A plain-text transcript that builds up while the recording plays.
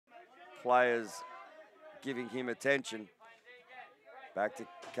players giving him attention. Back to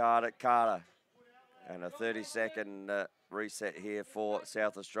Carter. And a 30-second reset here for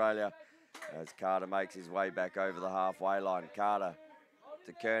South Australia as Carter makes his way back over the halfway line. Carter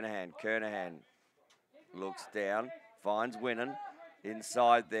to Kernahan. Kernahan looks down, finds Winnan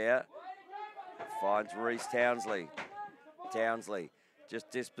inside there, finds Reese Townsley. Townsley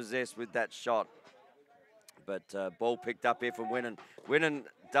just dispossessed with that shot, but ball picked up here from Winnan. Winnan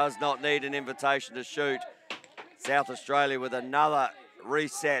does not need an invitation to shoot. South Australia with another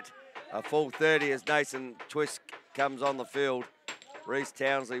reset, a full 30 as Nathan Twisk comes on the field. Reese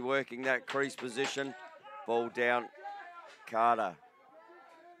Townsley working that crease position. Ball down, Carter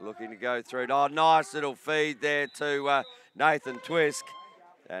looking to go through. Oh, nice little feed there to Nathan Twisk.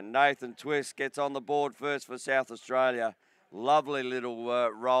 And Nathan Twisk gets on the board first for South Australia. Lovely little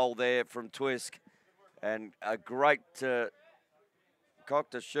roll there from Twisk. And a great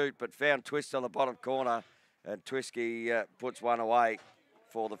cock to shoot, but found Twisk on the bottom corner. And Twisky puts one away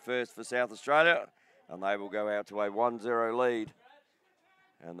for the first for South Australia. And they will go out to a 1-0 lead.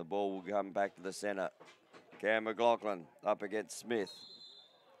 And the ball will come back to the centre. Cam McLaughlin up against Smith.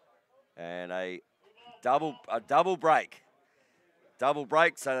 And a double break. Double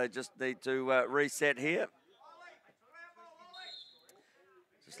break, so they just need to reset here.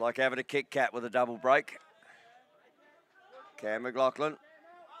 Just like having a Kit Kat with a double break. Cam McLaughlin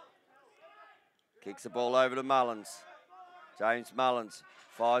kicks the ball over to Mullins. James Mullins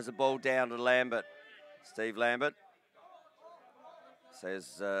fires the ball down to Lambert. Steve Lambert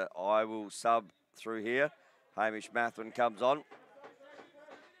says, I will sub through here. Hamish Mathwin comes on.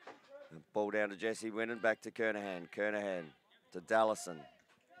 Ball down to Jesse Winnan, back to Kernahan. Kernahan to Dallison.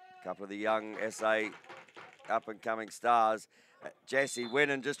 A couple of the young SA up-and-coming stars. Jesse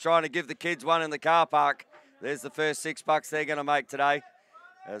Winnan just trying to give the kids one in the car park. There's the first $6 they're going to make today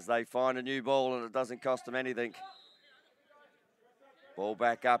as they find a new ball and it doesn't cost them anything. Ball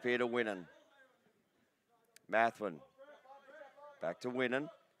back up here to Winnan. Mathwin. Back to Winnan.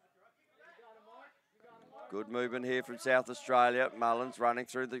 Good movement here from South Australia. Mullins running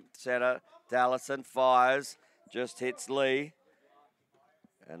through the centre. Dallison fires. Just hits Lee.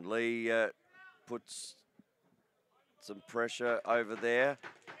 And Lee puts some pressure over there.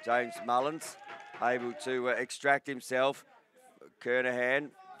 James Mullins able to extract himself. Kernahan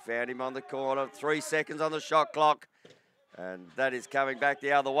found him on the corner. 3 seconds on the shot clock. And that is coming back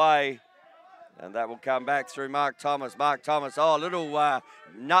the other way. And that will come back through Mark Thomas. Mark Thomas, oh, a little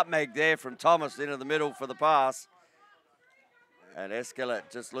nutmeg there from Thomas into the middle for the pass. And Escalette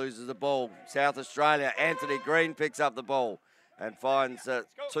just loses the ball. South Australia, Anthony Green picks up the ball and finds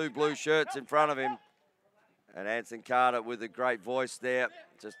 2 blue shirts in front of him. And Anson Carter with a great voice there,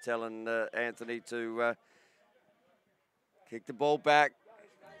 just telling Anthony to kick the ball back.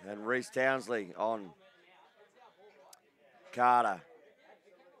 And Reese Townsley on Carter.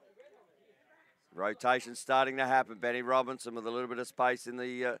 Rotation starting to happen. Benny Robinson with a little bit of space in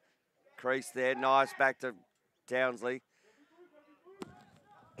the crease there. Nice back to Townsley.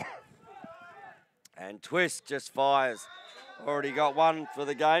 And Twist just fires. Already got one for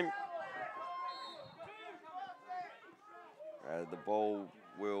the game. The ball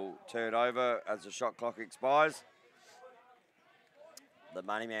will turn over as the shot clock expires. The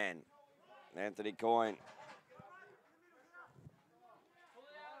money man, Anthony Coyne.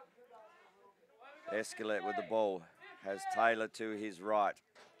 Escalette with the ball, has Taylor to his right.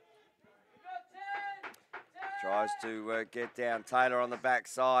 Tries to get down. Taylor on the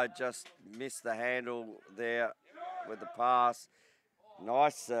backside, just missed the handle there with the pass.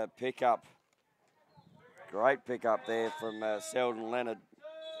 Nice pickup. Great pickup there from Selden Leonard.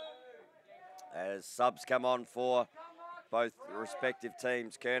 As subs come on for both respective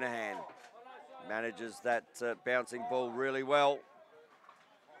teams. Kernahan manages that bouncing ball really well.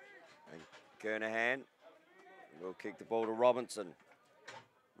 And Kernahan will kick the ball to Robinson.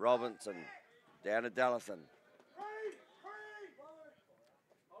 Robinson down to Dallison.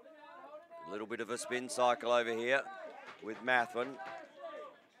 A little bit of a spin cycle over here with Mathwin.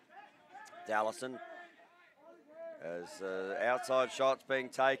 Dallison as outside shots being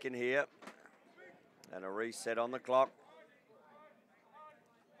taken here. And a reset on the clock.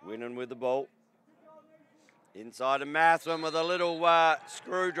 Winnan with the ball. Inside to Mathwin with a little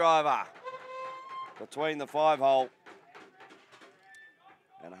screwdriver between the 5-hole.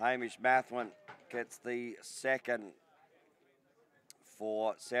 And Hamish Mathwin gets the second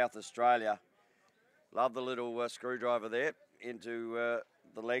for South Australia. Love the little screwdriver there into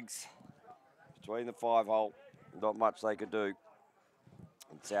the legs between the 5-hole. Not much they could do.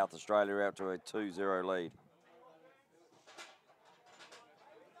 And South Australia out to a 2-0 lead.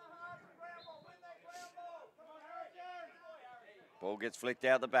 Ball gets flicked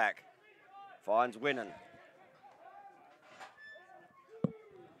out the back. Finds Winnan.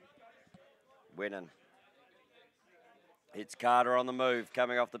 Winnan. Hits Carter on the move,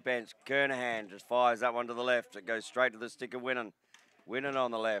 coming off the bench. Kernahan just fires that one to the left. It goes straight to the stick of Winnan. Winnan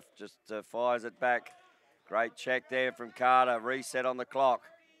on the left, just fires it back. Great check there from Carter. Reset on the clock.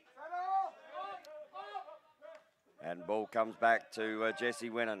 And ball comes back to Jesse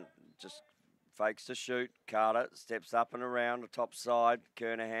Winnan. Just fakes to shoot. Carter steps up and around the top side.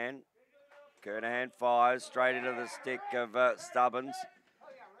 Kernahan. Kernahan fires straight into the stick of Stubbins.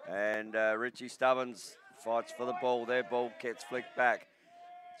 And Richie Stubbins fights for the ball. Their ball gets flicked back.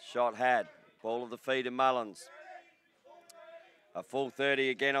 Shot had. Ball of the feet of Mullins. A full 30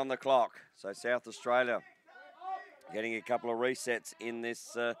 again on the clock. So South Australia getting a couple of resets in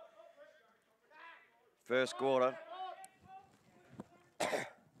this first quarter.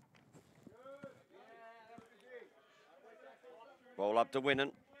 Ball up to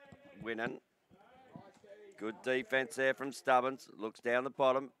Winnan. Winnan. Good defence there from Stubbins. Looks down the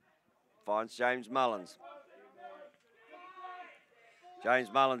bottom. Finds James Mullins.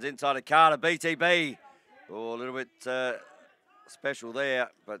 James Mullins inside of Carter. BTB. Oh, a little bit special there,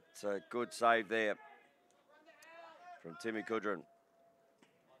 but good save there from Timmy Kudrin.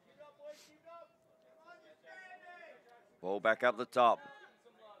 Ball back up the top.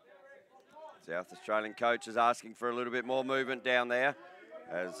 South Australian coach is asking for a little bit more movement down there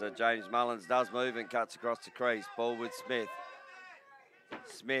as James Mullins does move and cuts across the crease. Ball with Smith.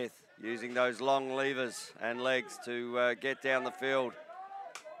 Smith using those long levers and legs to get down the field.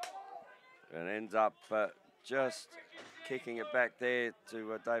 And ends up just kicking it back there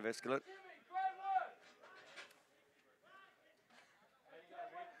to Dave Escalante.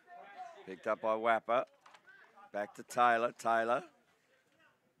 Picked up by Wapper. Back to Taylor. Taylor.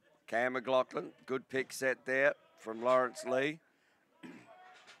 Cam McLaughlin. Good pick set there from Lawrence Lee.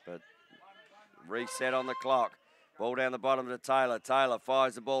 But reset on the clock. Ball down the bottom to Taylor. Taylor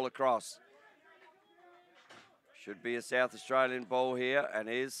fires the ball across. Should be a South Australian ball here, and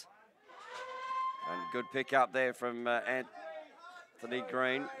is. And good pick up there from Anthony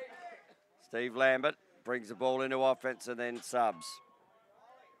Green. Steve Lambert brings the ball into offense and then subs.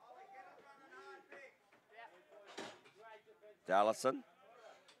 Dallison.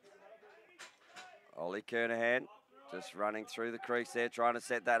 Ollie Kernahan just running through the crease there, trying to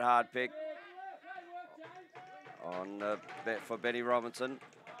set that hard pick on for Benny Robinson.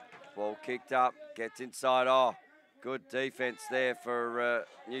 Ball kicked up, gets inside. Oh, good defence there for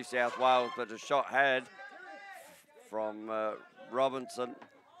New South Wales, but a shot had from Robinson,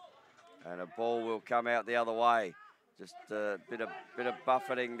 and a ball will come out the other way. Just a bit of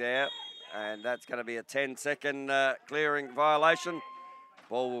buffeting there, and that's going to be a 10-second clearing violation.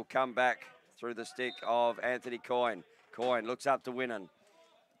 Ball will come back through the stick of Anthony Coyne. Coyne looks up to Winnan.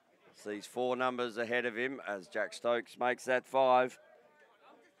 Sees 4 numbers ahead of him as Jack Stokes makes that 5.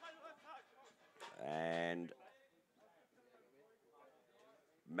 And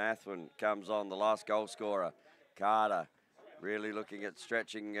Mathwin comes on, the last goal scorer. Carter really looking at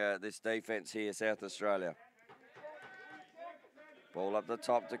stretching this defence here, South Australia. Ball up the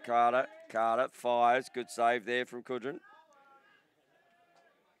top to Carter. Carter fires. Good save there from Kudrin.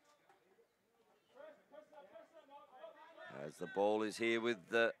 As the ball is here with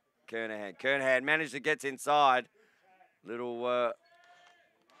Kernahan. Kernahan managed to get inside. Little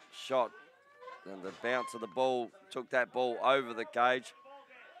shot. And the bounce of the ball took that ball over the cage.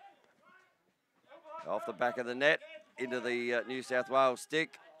 Off the back of the net into the New South Wales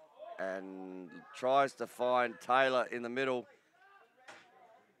stick. And tries to find Taylor in the middle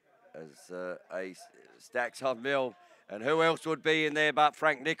as a stacks on Mill. And who else would be in there but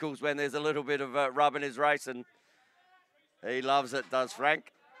Frank Nichols when there's a little bit of rub in his racing. He loves it, does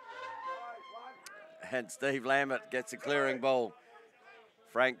Frank. And Steve Lambert gets a clearing ball.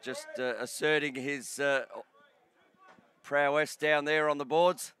 Frank just asserting his prowess down there on the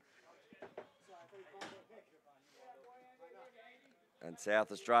boards. And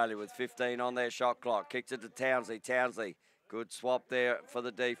South Australia with 15 on their shot clock. Kicks it to Townsley. Townsley, good swap there for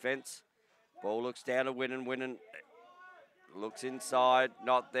the defence. Ball looks down to Winnan. Winnan looks inside,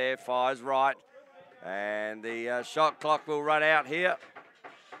 not there, fires right. And the shot clock will run out here.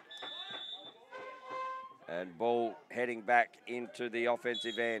 And ball heading back into the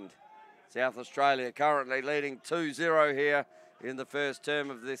offensive end. South Australia currently leading 2-0 here in the first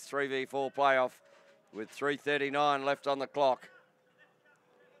term of this 3v4 playoff with 3:39 left on the clock.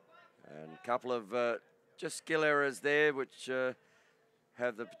 And a couple of just skill errors there which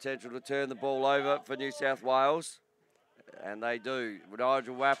have the potential to turn the ball over for New South Wales. And they do.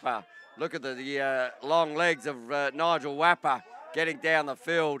 Nigel Wapper. Look at the long legs of Nigel Wapper getting down the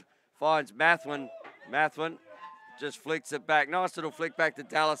field. Finds Mathwin. Mathwin just flicks it back. Nice little flick back to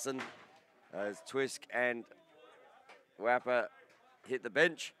Dallison as Twisk and Wapper hit the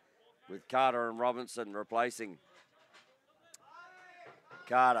bench with Carter and Robinson replacing.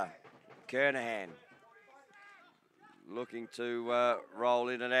 Carter, Kernahan looking to roll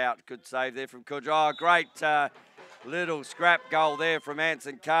in and out. Good save there from Kudra. Oh, great little scrap goal there from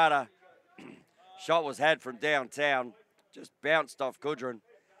Anson Carter. Shot was had from downtown, just bounced off Kudrin.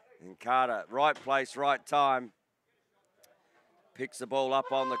 And Carter, right place, right time. Picks the ball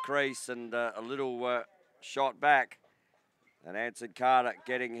up on the crease and a little shot back. And Anson Carter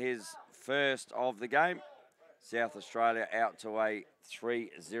getting his first of the game. South Australia out to a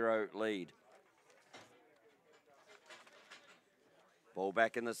 3-0 lead. Ball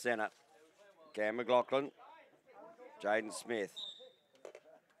back in the centre. Cam McLaughlin. Jaden Smith.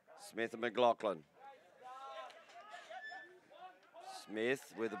 Smith and McLaughlin. Smith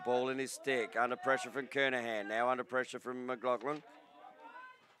with the ball in his stick. Under pressure from Kernahan. Now under pressure from McLaughlin.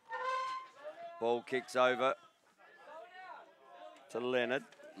 Ball kicks over to Leonard.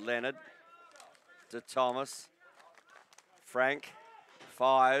 Leonard to Thomas. Frank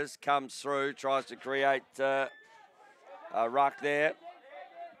fires, comes through, tries to create a ruck there.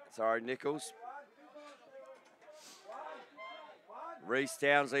 Sorry, Nichols. Reece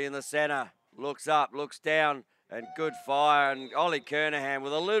Townsley in the centre. Looks up, looks down, and good fire. And Ollie Kernahan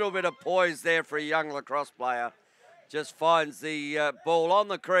with a little bit of poise there for a young lacrosse player. Just finds the ball on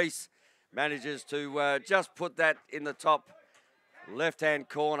the crease. Manages to just put that in the top left-hand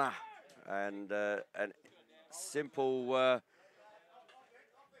corner. And a simple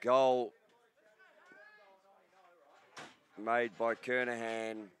goal made by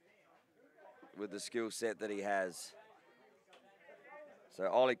Kernahan with the skill set that he has. So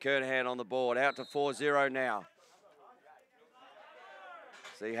Ollie Kernahan on the board, out to 4-0 now.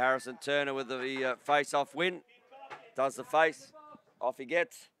 See Harrison Turner with the face-off win. Does the face, off he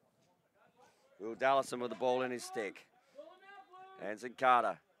gets. Will Dallison with the ball in his stick. Anson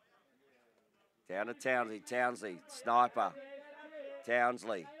Carter. Down to Townsley. Townsley, sniper.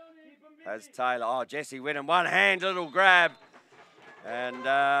 Townsley has Taylor. Oh, Jesse Winnan, one hand, little grab. And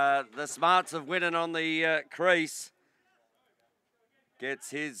the smarts of Winnan on the crease. Gets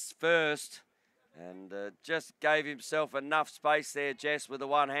his first. And just gave himself enough space there, Jess, with the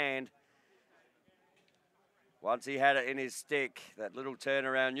one hand. Once he had it in his stick, that little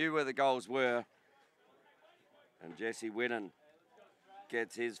turnaround, knew where the goals were. And Jesse Winnan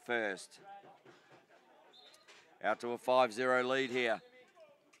gets his first. Out to a 5-0 lead here.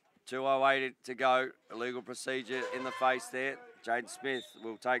 2:08 to go. Illegal procedure in the face there. Jaden Smith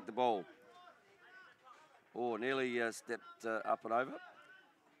will take the ball. Oh, nearly stepped up and over.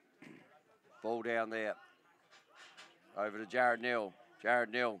 Ball down there. Over to Jared Neal. Jared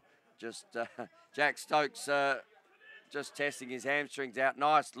Neal just... Jack Stokes just testing his hamstrings out.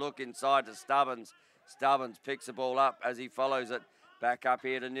 Nice look inside to Stubbins. Stubbins picks the ball up as he follows it back up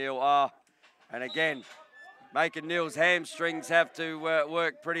here to Neal. Oh, and again, making Neal's hamstrings have to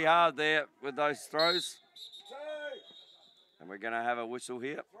work pretty hard there with those throws. And we're going to have a whistle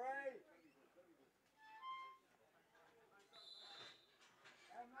here.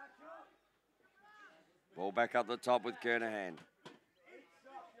 Ball back up the top with Kernahan.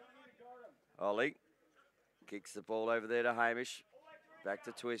 Ollie kicks the ball over there to Hamish. Back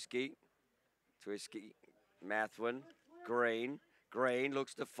to Twiskey. Twiskey, Mathwin, Green. Green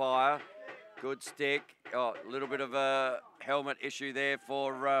looks to fire. Good stick. Oh, a little bit of a helmet issue there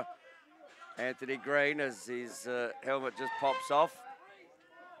for Anthony Green as his helmet just pops off.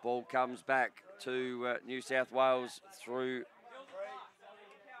 Ball comes back to New South Wales through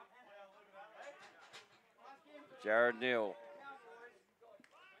Jared Neal.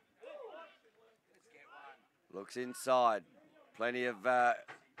 Looks inside. Plenty of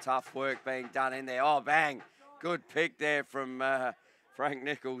tough work being done in there. Oh, bang. Good pick there from Frank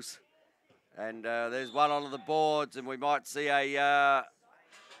Nichols. And there's one onto the boards, and we might see a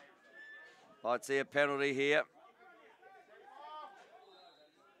penalty here.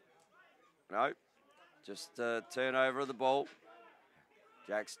 No, just turnover of the ball.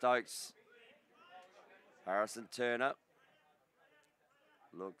 Jack Stokes. Harrison Turner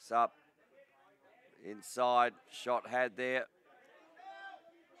looks up. Inside, shot had there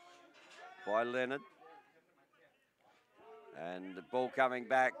by Leonard. And the ball coming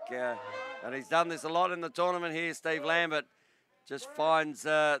back. And he's done this a lot in the tournament here, Steve Lambert. Just finds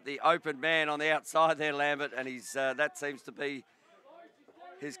the open man on the outside there, Lambert. And he's that seems to be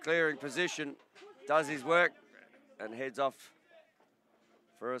his clearing position. Does his work and heads off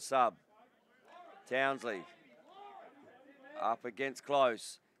for a sub. Townsley Up against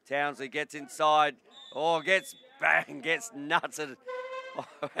close. Townsley gets inside. Oh, gets nutted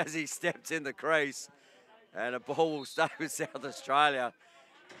as he steps in the crease. And a ball will stay with South Australia.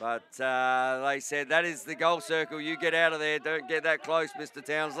 But they said, that is the goal circle. You get out of there. Don't get that close, Mr.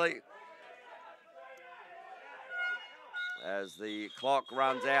 Townsley. As the clock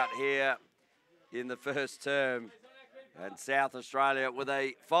runs out here in the first term. And South Australia with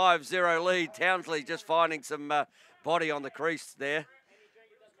a 5-0 lead. Townsley just finding some body on the crease there.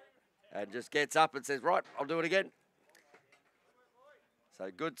 And just gets up and says, right, I'll do it again. So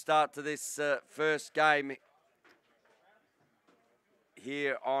good start to this first game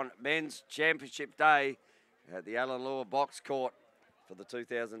here on Men's Championship Day at the Alan Lewer Box Court for the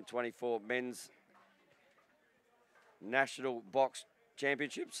 2024 Men's National Box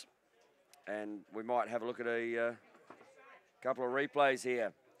Championships. And we might have a look at a couple of replays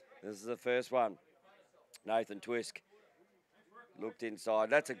here. This is the first one. Nathan Twisk looked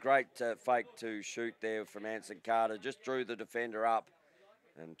inside. That's a great fake to shoot there from Anson Carter. Just drew the defender up.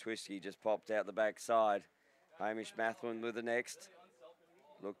 And Twisky just popped out the backside. Hamish Mathwin with the next.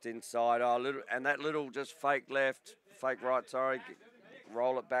 Looked inside. Oh, little, and that little just fake left, fake right, sorry.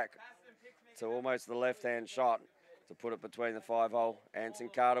 Roll it back to almost the left-hand shot to put it between the 5-hole. Anson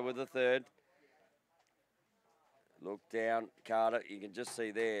Carter with the third. Look down, Carter. You can just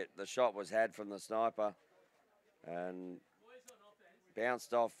see there the shot was had from the sniper. And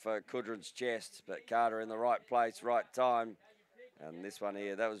bounced off Kudrin's chest, but Carter in the right place, right time. And this one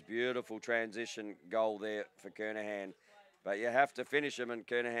here, that was beautiful transition goal there for Kernahan. But you have to finish him, and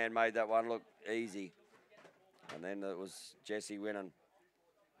Kernahan made that one look easy. And then it was Jesse Winnan,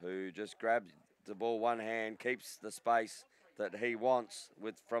 who just grabbed the ball one hand, keeps the space that he wants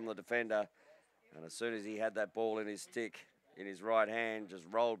from the defender. And as soon as he had that ball in his stick, in his right hand, just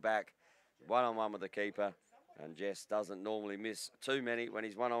rolled back, one-on-one with the keeper. And Jess doesn't normally miss too many when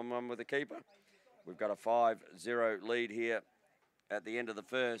he's one-on-one with the keeper. We've got a 5-0 lead here at the end of the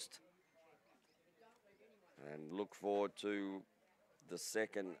first. And look forward to the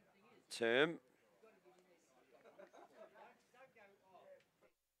second term.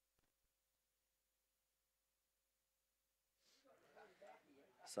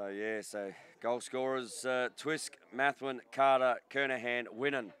 So, yeah, goal scorers, Twisk, Mathwin, Carter, Kernahan,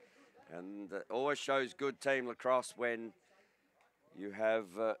 Winnan. And it always shows good team lacrosse when you have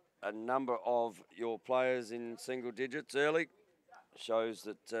a number of your players in single digits early. Shows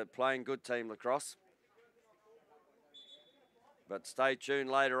that playing good team lacrosse. But stay tuned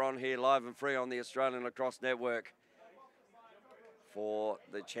later on here, live and free on the Australian Lacrosse Network for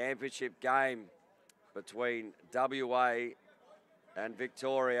the championship game between WA and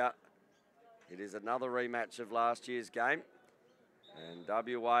Victoria. It is another rematch of last year's game. And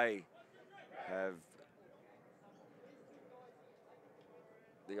WA have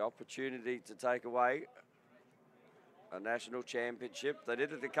the opportunity to take away a national championship. They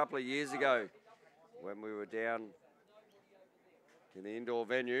did it a couple of years ago when we were down in the indoor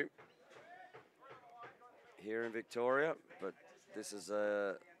venue here in Victoria. But this is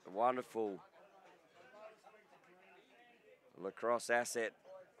a wonderful lacrosse asset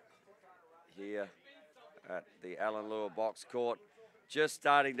here at the Alan Lewer Box Court. Just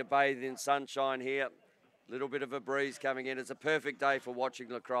starting to bathe in sunshine here. Little bit of a breeze coming in. It's a perfect day for watching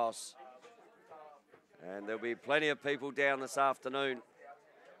lacrosse. And there'll be plenty of people down this afternoon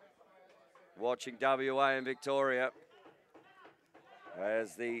watching WA and Victoria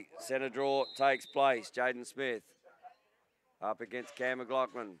as the centre draw takes place. Jaden Smith up against Cam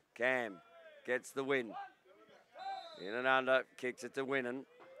McLaughlin. Cam gets the win. In and under, kicks it to Winnan.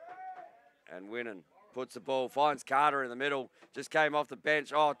 And Winnan puts the ball, finds Carter in the middle. Just came off the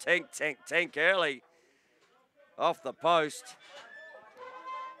bench. Oh, Tink early. Off the post.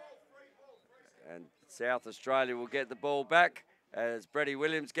 And South Australia will get the ball back as Brady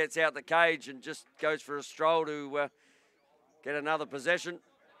Williams gets out the cage and just goes for a stroll to get another possession.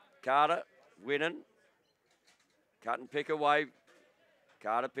 Carter, Winnan. Cut and pick away.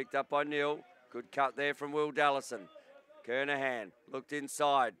 Carter picked up by Neil. Good cut there from Will Dallison. Kernahan looked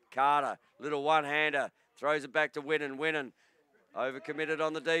inside. Carter, little one-hander. Throws it back to Winnan. Winnan overcommitted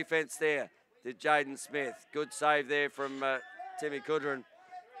on the defence there. Did Jaden Smith. Good save there from Timmy Kudrin.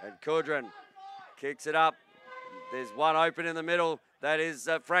 And Kudrin kicks it up. There's one open in the middle. That is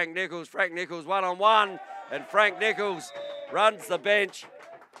Frank Nichols. Frank Nichols one-on-one. And Frank Nichols runs the bench.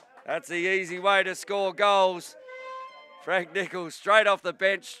 That's the easy way to score goals. Frank Nichols straight off the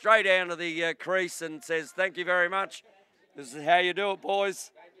bench, straight down to the crease and says, thank you very much. This is how you do it,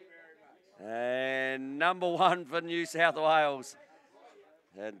 boys. And number one for New South Wales.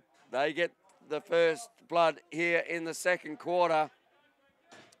 And they get the first blood here in the second quarter.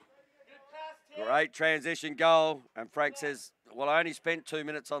 Great transition goal. And Frank says, well, I only spent 2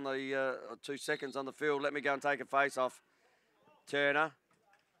 minutes on the, 2 seconds on the field. Let me go and take a face off. Turner,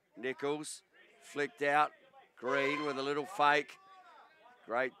 Nichols, flicked out. Green with a little fake.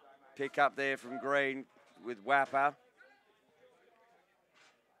 Great pick up there from Green with Wapper.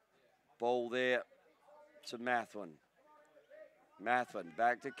 Ball there to Mathwin. Mathwin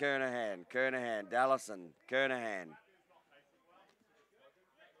back to Kernahan. Kernahan, Dallison, Kernahan.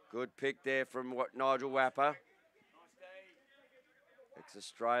 Good pick there from Nigel Wapper.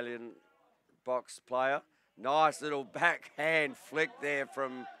 Ex-Australian box player. Nice little backhand flick there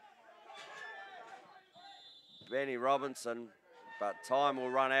from Benny Robinson, but time will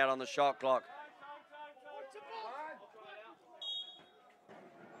run out on the shot clock.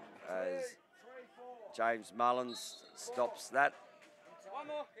 As James Mullins stops that.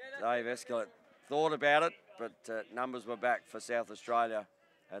 Dave Escalette thought about it, but numbers were back for South Australia.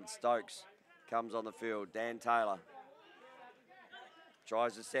 And Stokes comes on the field. Dan Taylor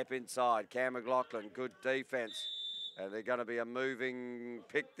tries to step inside. Cam McLaughlin, good defence. And they're going to be a moving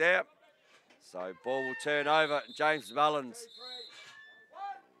pick there. So ball will turn over. James Mullins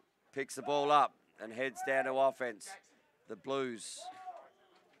picks the ball up and heads down to offence. The Blues.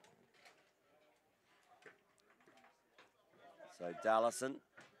 So Dallison,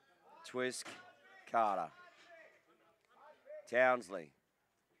 Twisk, Carter. Townsley.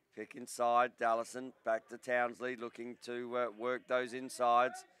 Pick inside, Dallison, back to Townsley, looking to work those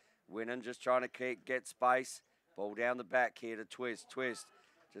insides. Winnan just trying to get space. Ball down the back here to Twist. Twist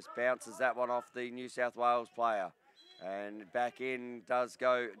just bounces that one off the New South Wales player. And back in does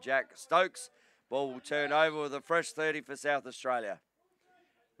go Jack Stokes. Ball will turn over with a fresh 30 for South Australia.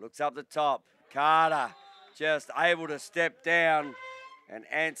 Looks up the top. Carter just able to step down. And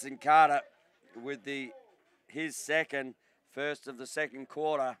Anson Carter with his second. First of the second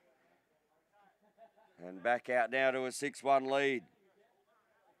quarter. And back out now to a 6-1 lead.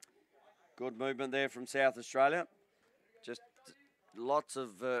 Good movement there from South Australia. Just lots of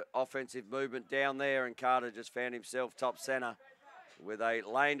offensive movement down there, and Carter just found himself top centre with a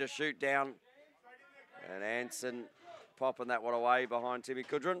lane to shoot down. And Anson popping that one away behind Timmy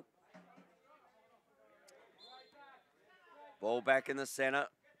Kudrin. Ball back in the centre.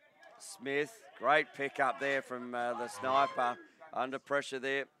 Smith, great pick up there from the sniper. Under pressure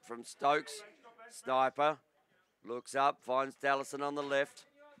there from Stokes. Sniper looks up, finds Dallison on the left.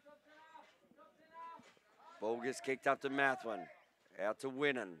 Ball gets kicked up to Mathwin. Out to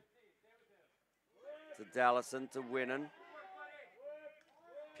Winnan. To Dallison, to Winnan.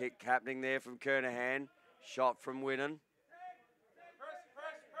 Pick happening there from Kernahan. Shot from Winnan.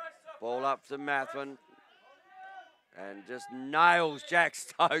 Ball up to Mathwin. And just nails Jack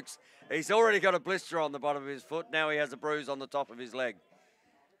Stokes. He's already got a blister on the bottom of his foot. Now he has a bruise on the top of his leg.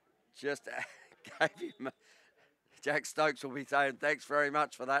 Just gave him... Jack Stokes will be saying thanks very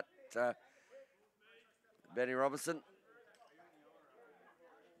much for that. Benny Robinson.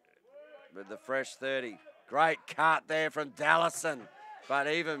 With the fresh 30. Great cut there from Dallison. But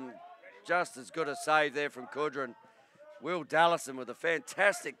even just as good a save there from Kudrin. Will Dallison with a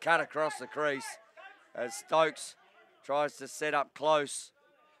fantastic cut across the crease. As Stokes tries to set up close.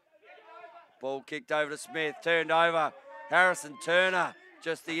 Ball kicked over to Smith, turned over. Harrison Turner,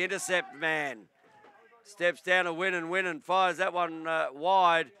 just the intercept man. Steps down to Winnan, fires that one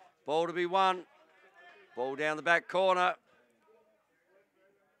wide. Ball to be won. Ball down the back corner.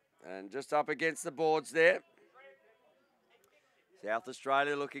 And just up against the boards there. South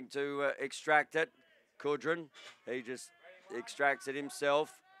Australia looking to extract it. Kudrin, he just extracts it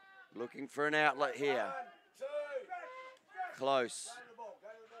himself. Looking for an outlet here. Close.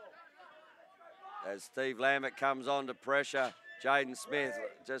 As Steve Lambert comes on to pressure, Jaden Smith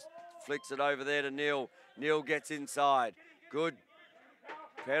just flicks it over there to Neil. Neil gets inside. Good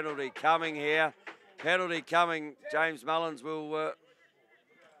penalty coming here. Penalty coming. James Mullins will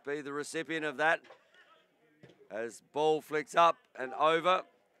be the recipient of that. As ball flicks up and over.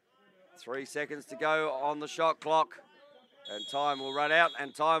 3 seconds to go on the shot clock. And time will run out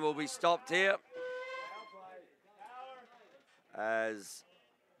and time will be stopped here. As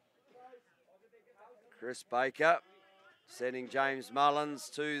Chris Baker sending James Mullins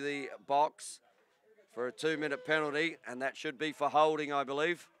to the box for a 2-minute penalty, and that should be for holding, I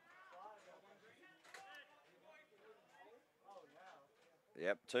believe.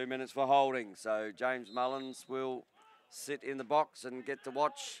 Yep, 2 minutes for holding. So James Mullins will sit in the box and get to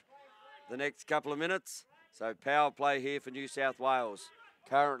watch the next couple of minutes. So power play here for New South Wales.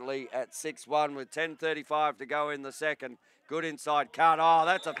 Currently at 6-1 with 10:35 to go in the second. Good inside cut. Oh,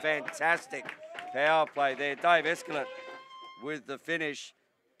 that's a fantastic power play there. Dave Escalette with the finish,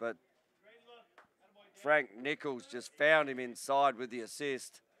 but Frank Nichols just found him inside with the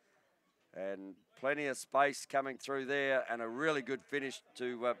assist. And plenty of space coming through there, and a really good finish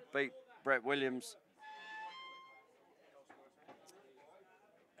to beat Brett Williams.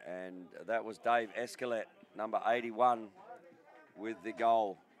 And that was Dave Escalette, number 81, with the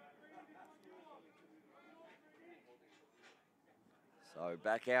goal. So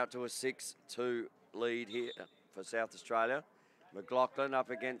back out to a 6-2 lead here for South Australia. McLaughlin up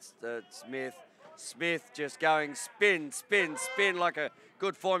against Smith. Smith just going spin, spin, spin like a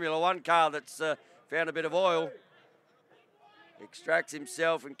good Formula One car that's found a bit of oil. Extracts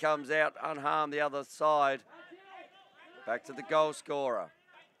himself and comes out unharmed the other side. Back to the goal scorer.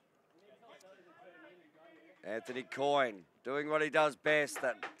 Anthony Coyne doing what he does best,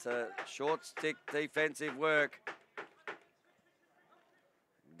 that short stick defensive work.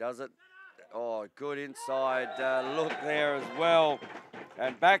 Does it. Oh, good inside look there as well.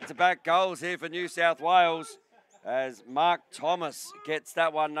 And back-to-back goals here for New South Wales as Mark Thomas gets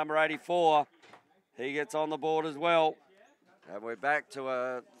that one, number 84. He gets on the board as well. And we're back to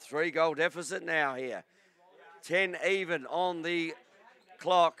a 3-goal deficit now here. 10 even on the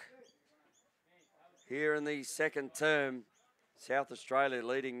clock here in the second term. South Australia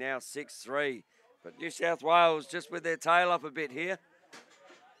leading now 6-3. But New South Wales just with their tail up a bit here.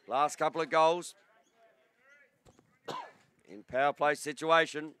 Last couple of goals in power play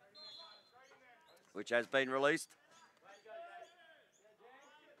situation, which has been released.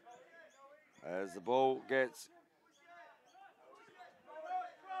 As the ball gets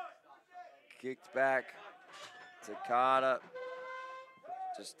kicked back to Carter,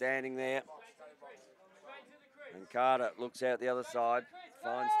 just standing there. And Carter looks out the other side,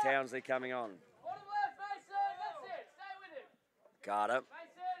 finds Townsley coming on. Carter,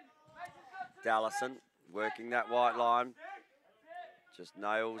 Dallison working that white line. Just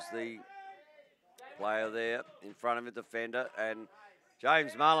nails the player there in front of a defender. And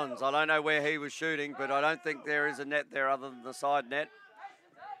James Mullins, I don't know where he was shooting, but I don't think there is a net there other than the side net.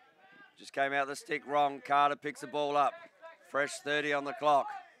 Just came out the stick wrong. Carter picks the ball up. Fresh 30 on the clock.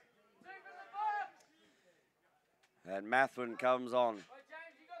 And Mathwin comes on.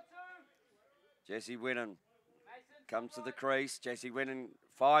 Jesse Winnan comes to the crease. Jesse Winnan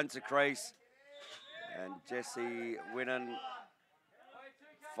finds the crease. And Jesse Winnan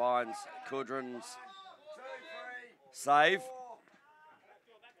finds Kudrin's save.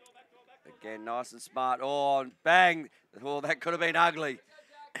 Again, nice and smart. Oh, and bang. Oh, that could have been ugly.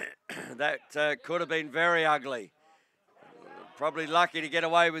 That could have been very ugly. Probably lucky to get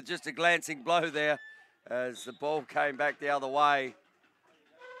away with just a glancing blow there as the ball came back the other way.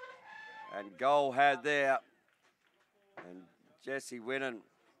 And goal had there. And Jesse Winnan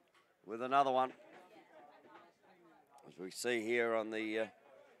with another one. As we see here on the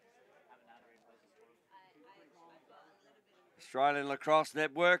Australian Lacrosse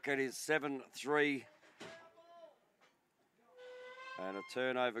Network, it is 7-3. And a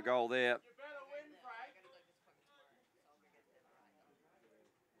turnover goal there.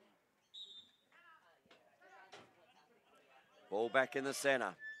 Ball back in the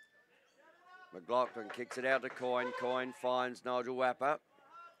centre. McLaughlin kicks it out to Coyne. Coyne finds Nigel Wapper.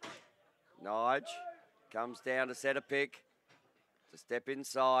 Nige comes down to set a pick. To step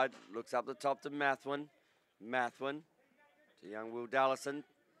inside. Looks up the top to Mathwin. Mathwin to young Will Dallison.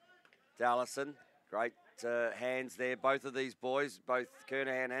 Dallison. Great hands there. Both of these boys, both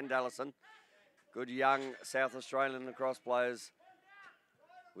Kernahan and Dallison. Good young South Australian lacrosse players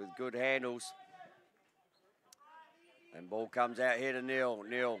with good handles. And ball comes out here to Neil.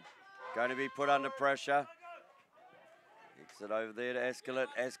 Neil going to be put under pressure. Kicks it over there to Escalette.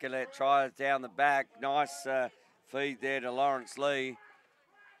 Escalette tries down the back. Nice feed there to Lawrence Lee.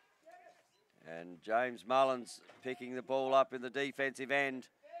 And James Mullins picking the ball up in the defensive end.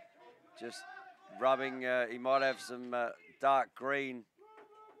 Just rubbing, he might have some dark green.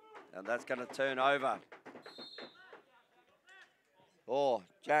 And that's going to turn over. Oh,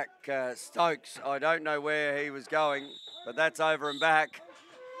 Jack Stokes, I don't know where he was going, but that's over and back.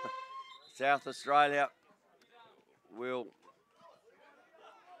 South Australia will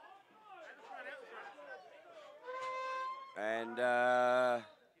and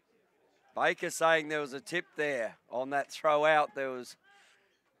Baker saying there was a tip there on that throw out. There was,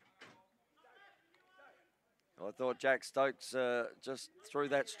 I thought Jack Stokes just threw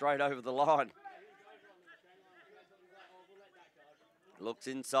that straight over the line. Looks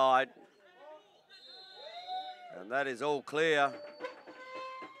inside. And that is all clear.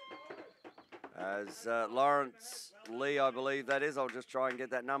 as Lawrence Lee, I believe that is. I'll just try and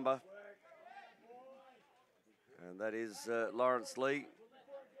get that number. And that is Lawrence Lee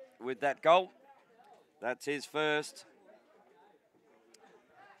with that goal. That's his first.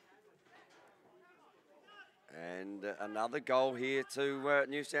 And another goal here to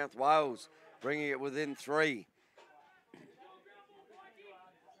New South Wales, bringing it within 3.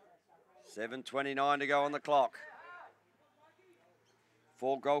 7:29 to go on the clock.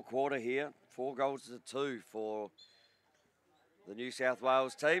 4-goal quarter here. 4 goals to 2 for the New South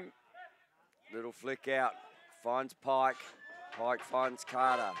Wales team. Little flick out. Finds Pike. Pike finds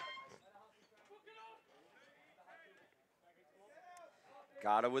Carter.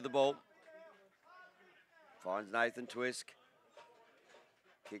 Carter with the ball. Finds Nathan Twisk.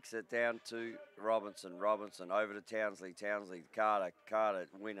 Kicks it down to Robinson. Robinson over to Townsley. Townsley, Carter. Carter,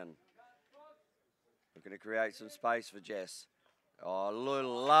 Winnan. Looking to create some space for Jess. Oh,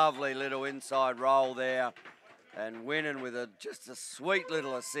 lovely little inside roll there. And Winnan with just a sweet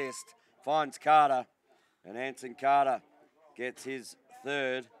little assist. Finds Carter. And Anson Carter gets his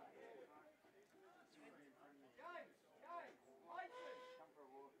third.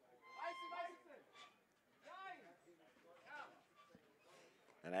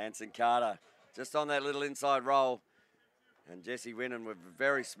 And Anson Carter just on that little inside roll. And Jesse Winnan were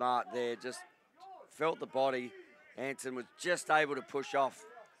very smart there. Just felt the body. Anson was just able to push off.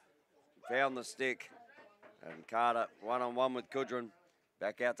 Found the stick. And Carter one-on-one with Kudrin.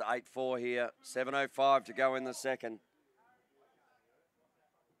 Back out to 8-4 here. 7:05 to go in the second.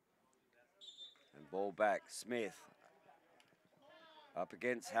 And ball back. Smith. Up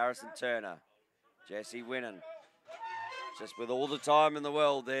against Harrison Turner. Jesse Winnan. Just with all the time in the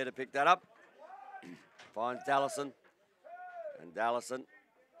world there to pick that up. Finds Dallison. And Dallison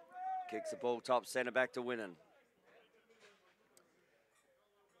kicks the ball top centre back to Winnan.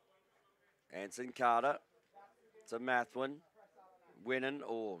 Anson Carter to Mathwin. Winnan,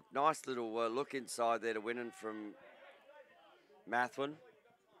 nice little look inside there to Winnan from Mathwin.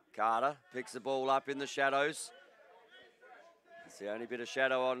 Carter picks the ball up in the shadows. It's the only bit of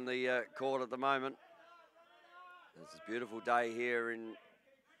shadow on the court at the moment. It's a beautiful day here in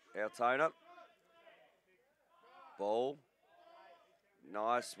Altona. Ball.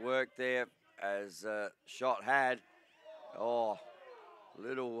 Nice work there as shot had. Oh,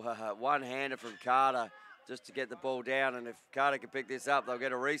 little one-hander from Carter just to get the ball down. And if Carter can pick this up, they'll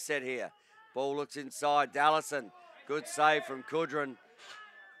get a reset here. Ball looks inside. Dallison. Good save from Kudrin.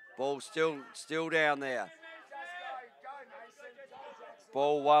 Ball still down there.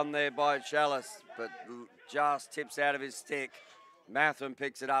 Ball won there by Chalice, but just tips out of his stick. Mathwin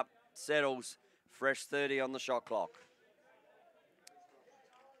picks it up, settles. Fresh 30 on the shot clock.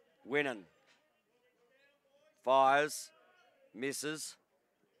 Winnan. Fires. Misses.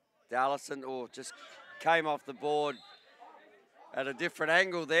 Dallison, just came off the board at a different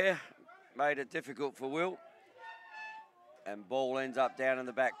angle there. Made it difficult for Will. And ball ends up down in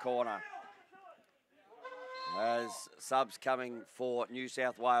the back corner. As subs coming for New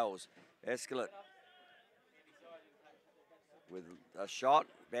South Wales. Escalate with a shot,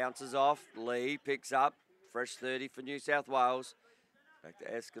 bounces off. Lee picks up, fresh 30 for New South Wales. Back to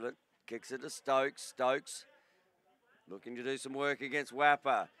Escalate, kicks it to Stokes. Stokes looking to do some work against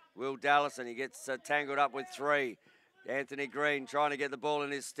Wapper. Will Dallison, he gets tangled up with 3. Anthony Green trying to get the ball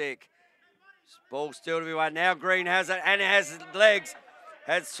in his stick. Ball still to be won. Now Green has it, and he has legs.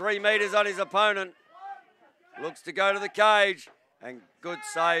 Has 3 metres on his opponent. Looks to go to the cage, and good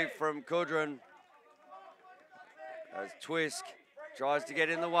save from Kudrin. As Twisk tries to get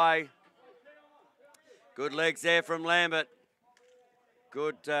in the way. Good legs there from Lambert.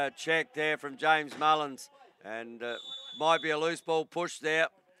 Good check there from James Mullins. And might be a loose ball push there.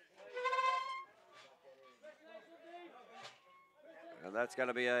 And that's going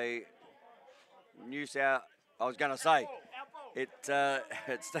to be a New South, I was going to say,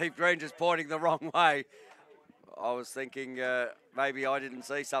 it's Steve Green just pointing the wrong way. I was thinking maybe I didn't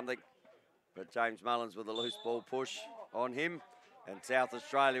see something. But James Mullins with a loose ball push on him. And South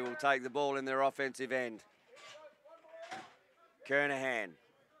Australia will take the ball in their offensive end. Kernahan.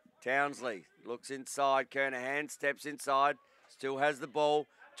 Townsley looks inside. Kernahan steps inside. Still has the ball.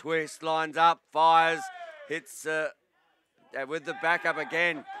 Twist lines up. Fires. Hits with the backup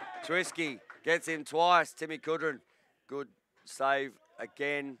again. Twisky gets him twice. Timmy Kudrin. Good save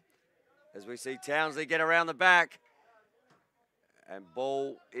again. As we see Townsley get around the back. And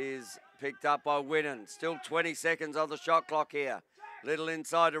ball is picked up by Winnan. Still 20 seconds on the shot clock here. Little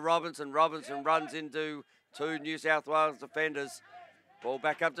inside to Robinson. Robinson runs into 2 New South Wales defenders. Ball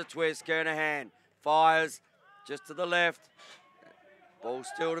back up to Twist. Kernahan fires just to the left. Ball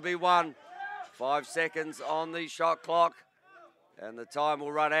still to be won 5 seconds on the shot clock. And the time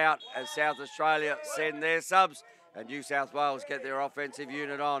will run out as South Australia send their subs and New South Wales get their offensive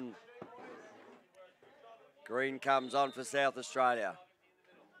unit on. Green comes on for South Australia.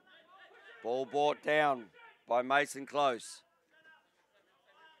 Ball brought down by Mason Close.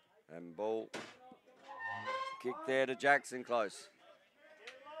 And ball kicked there to Jackson Close.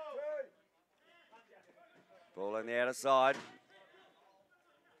 Ball on the outer side.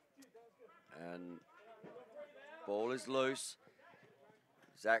 And ball is loose.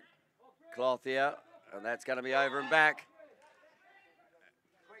 Zach Clothier, and that's going to be over and back.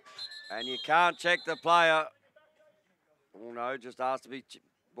 And you can't check the player. Oh no, just asked to be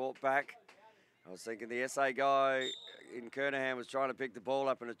brought back. I was thinking the SA guy in Kernahan was trying to pick the ball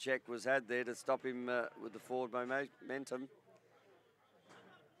up and a check was had there to stop him with the forward momentum.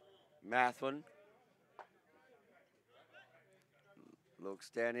 Mathwin.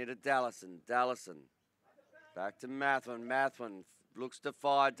 Looks down here to Dallison. Dallison. Back to Mathwin. Mathwin looks to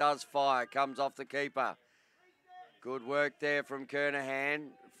fire, does fire, comes off the keeper. Good work there from Kernahan.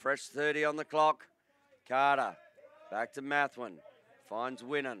 Fresh 30 on the clock. Carter. Back to Mathwin. Finds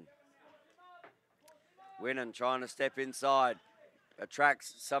Winnan. Winnan trying to step inside.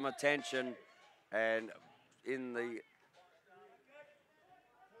 Attracts some attention. And in the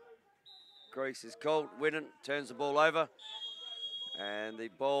crease is called. Winnan turns the ball over. And the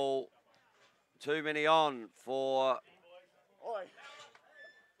ball, too many on for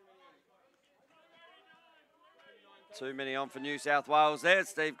New South Wales there.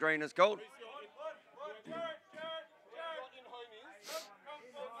 Steve Green has called.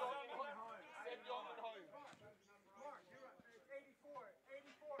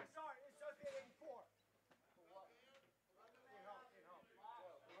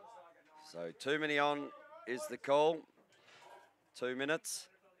 So too many on is the call. 2 minutes.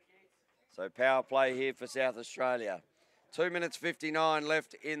 So power play here for South Australia. 2 minutes 59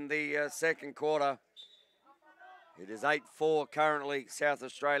 left in the second quarter. It is 8-4 currently, South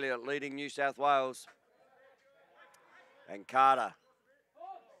Australia leading New South Wales. And Carter.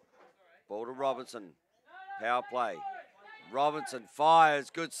 Ball to Robinson. Power play. Robinson fires.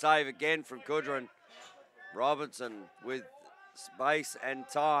 Good save again from Kudrin. Robinson with space and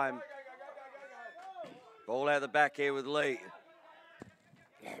time. Ball out the back here with Lee.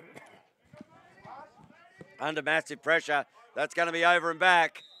 Under massive pressure. That's going to be over and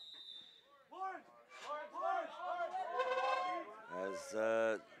back.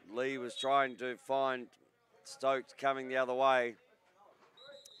 As Lee was trying to find Stokes coming the other way.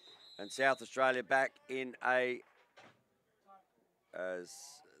 And South Australia back in as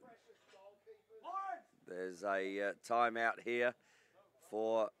there's a timeout here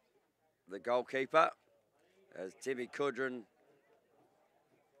for the goalkeeper. As Timmy Kudrin's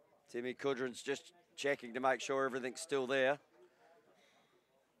just checking to make sure everything's still there.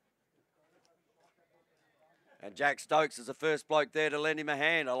 And Jack Stokes is the first bloke there to lend him a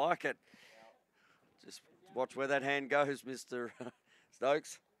hand. I like it. Just watch where that hand goes, Mr.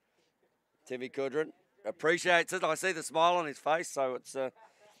 Stokes. Timmy Kudrin appreciates it. I see the smile on his face, so it's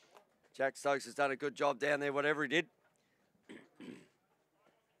Jack Stokes has done a good job down there, whatever he did.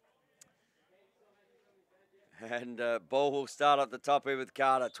 And ball will start at the top here with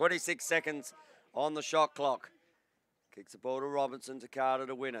Carter. 26 seconds on the shot clock. Kicks the ball to Robinson, to Carter,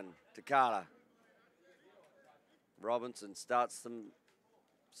 to Winnan, to Carter. Robinson starts to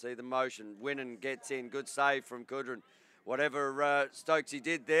see the motion. Winnan gets in. Good save from Kudrin. Whatever Stokesy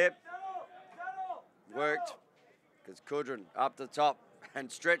did there worked, because Kudrin up the top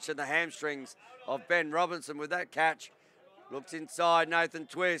and stretching the hamstrings of Ben Robinson with that catch. Looks inside. Nathan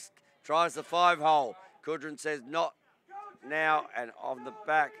Twist tries the 5-hole. Kudrin says not now, and on the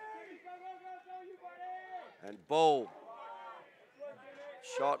back. And ball.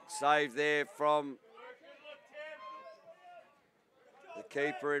 Shot saved there from the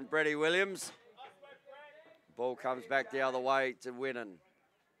keeper in Brady Williams. Ball comes back the other way to Winnan.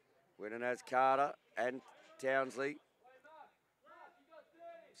 Winnan has Carter and Townsley.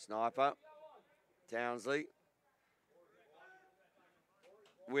 Sniper. Townsley.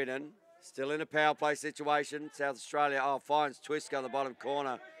 Winnan. Still in a power play situation. South Australia, finds Twisk on the bottom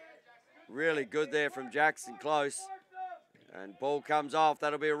corner. Really good there from Jackson Close. And ball comes off.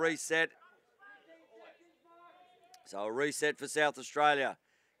 That'll be a reset. So a reset for South Australia.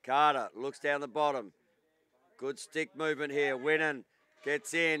 Carter looks down the bottom. Good stick movement here. Winnan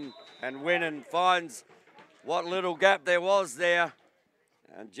gets in. And Winnan finds what little gap there was there.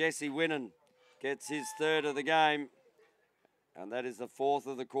 And Jesse Winnan gets his third of the game. And that is the fourth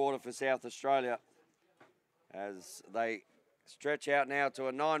of the quarter for South Australia as they stretch out now to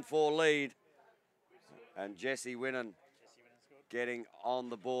a 9-4 lead And Jesse Winnan getting on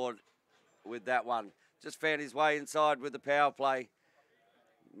the board with that one. Just found his way inside with the power play.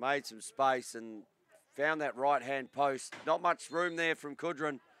 Made some space and found that right-hand post. Not much room there from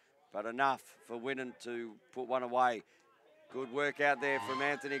Kudrin, but enough for Winnan to put one away. Good work out there from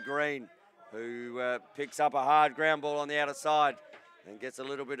Anthony Green, who picks up a hard ground ball on the outer side and gets a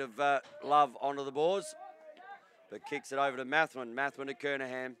little bit of love onto the boards, but kicks it over to Mathwin. Mathwin to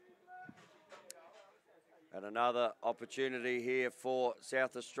Kernahan. And another opportunity here for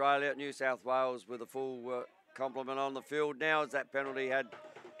South Australia. New South Wales with a full complement on the field now, as that penalty had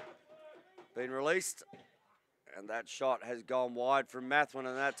been released. And that shot has gone wide from Mathwin,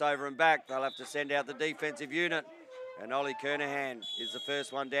 and that's over and back. They'll have to send out the defensive unit. And Ollie Kernahan is the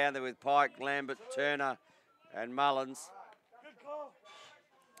first one down there with Pike, Lambert, Turner, and Mullins.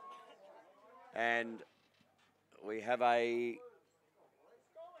 And we have a...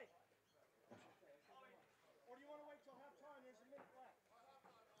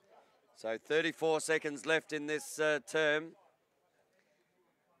 So 34 seconds left in this term.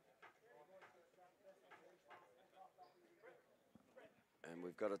 And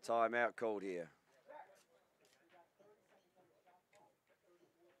we've got a timeout called here.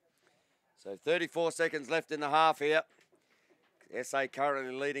 So 34 seconds left in the half here. SA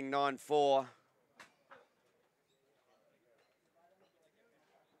currently leading 9-4.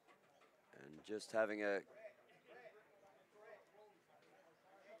 And just having a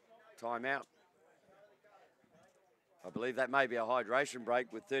timeout. I believe that may be a hydration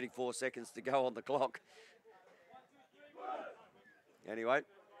break with 34 seconds to go on the clock. Anyway.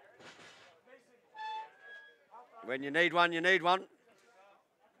 When you need one, you need one.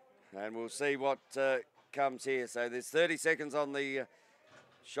 And we'll see what comes here. So there's 30 seconds on the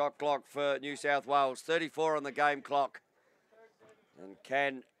shot clock for New South Wales. 34 on the game clock. And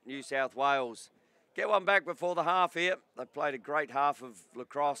can New South Wales get one back before the half here? They've played a great half of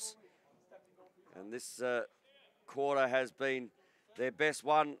lacrosse. And this quarter has been their best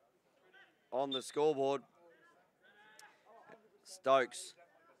one on the scoreboard. Stokes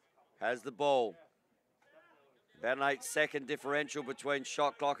has the ball. About an 8-second differential between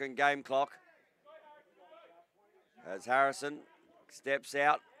shot clock and game clock. As Harrison steps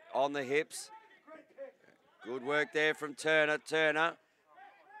out on the hips. Good work there from Turner. Turner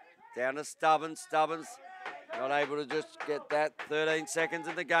down to Stubbins. Stubbins not able to just get that. 13 seconds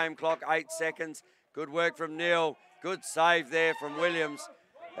in the game clock, 8 seconds. Good work from Neil. Good save there from Williams.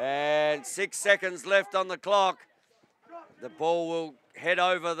 And 6 seconds left on the clock. The ball will head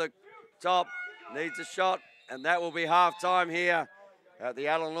over the top. Needs a shot. And that will be half-time here at the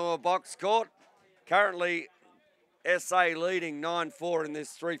Alan Lewer box court. Currently, SA leading 9-4 in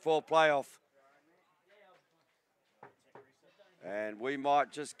this 3-4 playoff. And we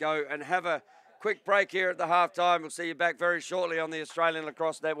might just go and have a quick break here at the half-time. We'll see you back very shortly on the Australian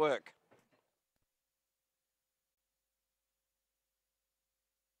Lacrosse Network.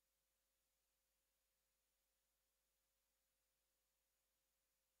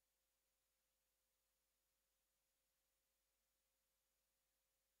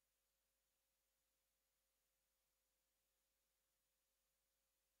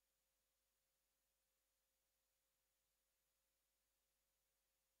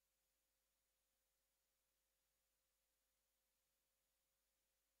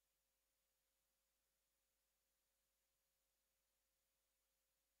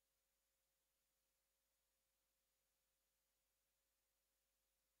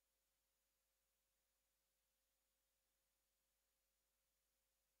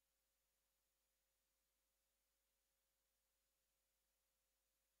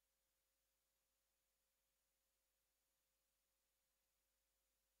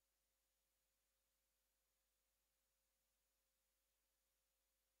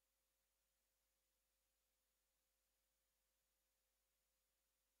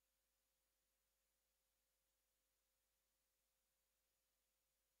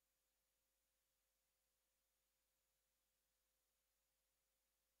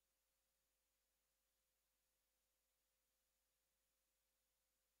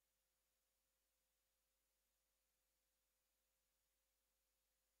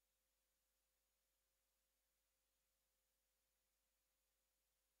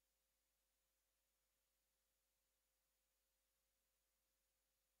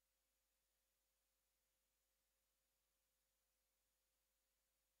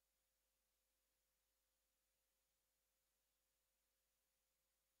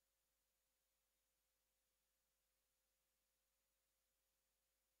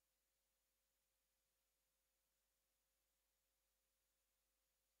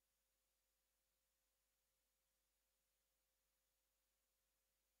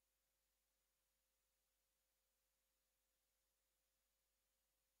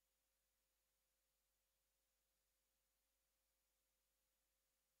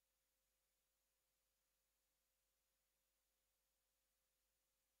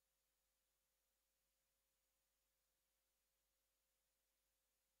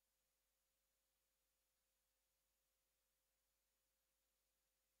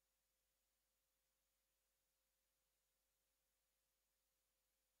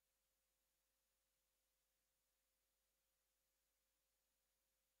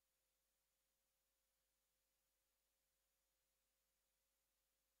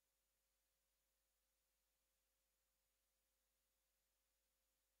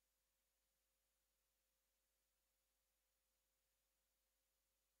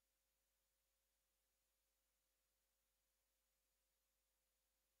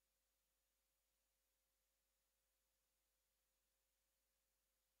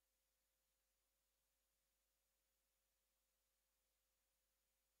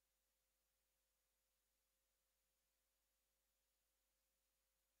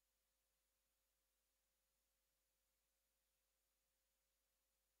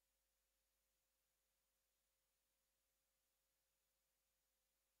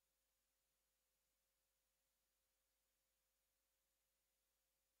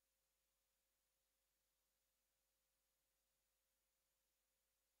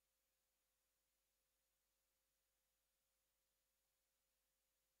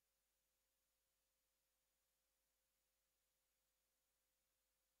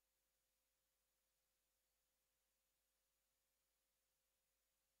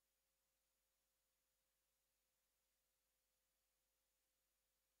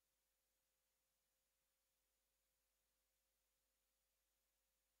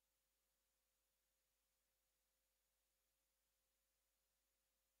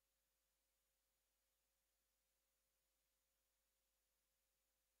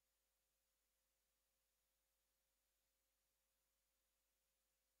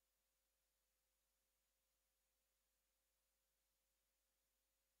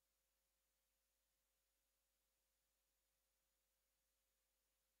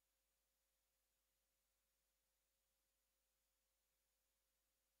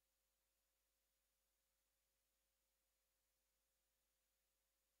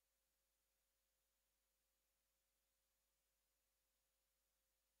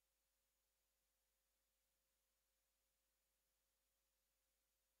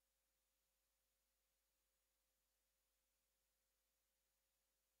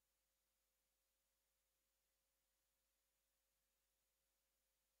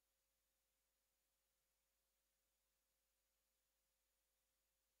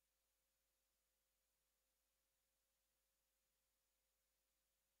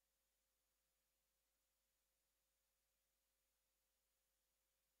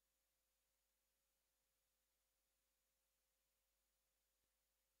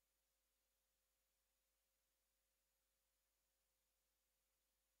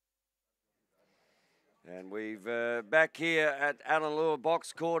 And we've back here at Alan Lewer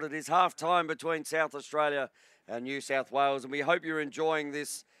Box Court. It is half time between South Australia and New South Wales, and we hope you're enjoying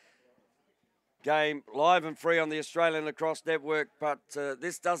this game live and free on the Australian Lacrosse Network. But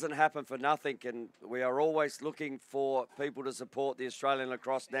this doesn't happen for nothing, and we are always looking for people to support the Australian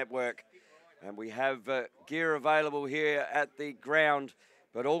Lacrosse Network. And we have gear available here at the ground,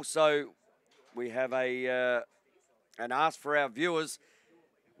 but also we have an ask for our viewers.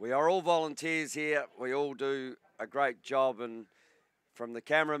 We are all volunteers here. We all do a great job, and from the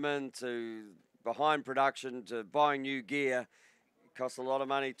cameraman to behind production to buying new gear, it costs a lot of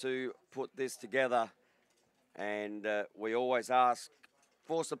money to put this together. And we always ask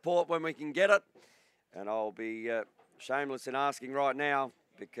for support when we can get it. And I'll be shameless in asking right now,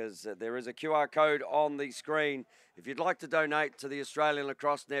 because there is a QR code on the screen. If you'd like to donate to the Australian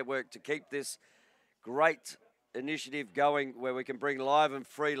Lacrosse Network to keep this great initiative going where we can bring live and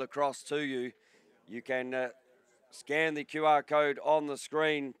free lacrosse to you, you can scan the QR code on the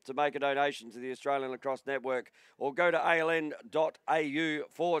screen to make a donation to the Australian Lacrosse Network, or go to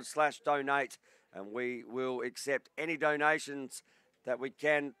aln.au/donate, and we will accept any donations that we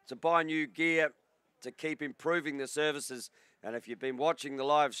can to buy new gear to keep improving the services. And if you've been watching the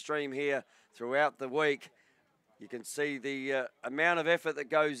live stream here throughout the week, you can see the amount of effort that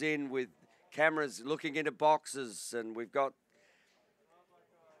goes in with cameras looking into boxes, and we've got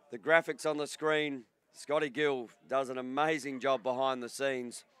the graphics on the screen. Scotty Gill does an amazing job behind the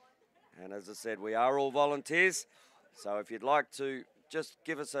scenes. And as I said, we are all volunteers. So if you'd like to just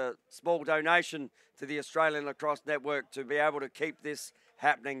give us a small donation to the Australian Lacrosse Network to be able to keep this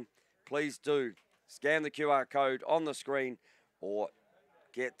happening, please do. Scan the QR code on the screen or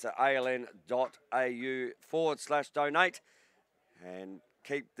get to aln.au/donate and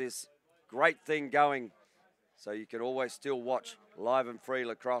keep this great thing going, so you can always still watch live and free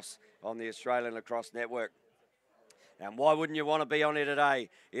lacrosse on the Australian Lacrosse Network. And why wouldn't you want to be on here today?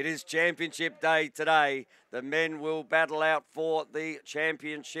 It is Championship Day today. The men will battle out for the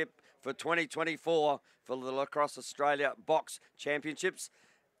championship for 2024 for the Lacrosse Australia Box Championships,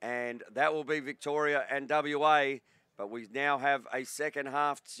 and that will be Victoria and WA. But we now have a second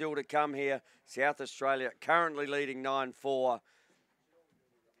half still to come here. South Australia currently leading 9-4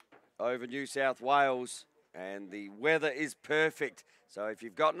 over New South Wales, and the weather is perfect. So if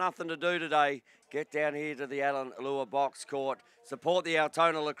you've got nothing to do today, get down here to the Alan Lewer Box Court. Support the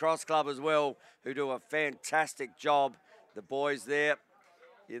Altona Lacrosse Club as well, who do a fantastic job. The boys there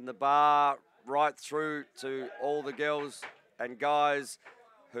in the bar, right through to all the girls and guys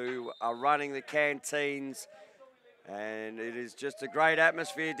who are running the canteens. And it is just a great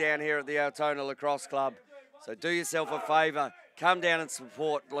atmosphere down here at the Altona Lacrosse Club. So do yourself a favour, come down and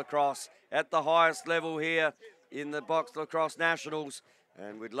support lacrosse at the highest level here in the Box Lacrosse Nationals.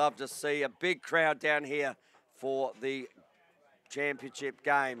 And we'd love to see a big crowd down here for the championship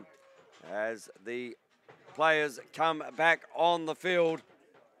game as the players come back on the field.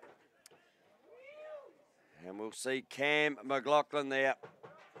 And we'll see Cam McLaughlin there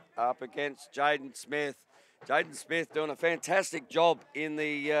up against Jaden Smith. Jaden Smith doing a fantastic job in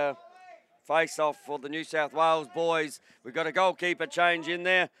the face-off for the New South Wales boys. We've got a goalkeeper change in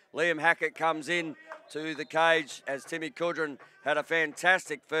there. Liam Hackett comes in to the cage as Timmy Kudrin had a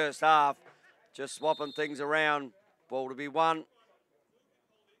fantastic first half. Just swapping things around. Ball to be won.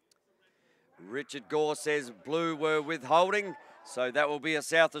 Richard Gore says Blue were withholding, so that will be a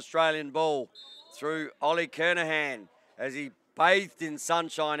South Australian ball through Ollie Kernahan as he bathed in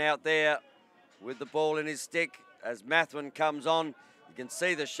sunshine out there with the ball in his stick as Mathwin comes on. You can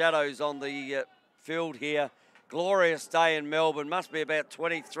see the shadows on the field here. Glorious day in Melbourne. Must be about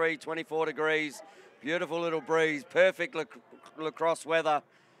 23, 24 degrees. Beautiful little breeze. Perfect lacrosse weather.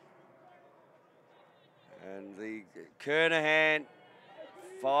 And the Kernahan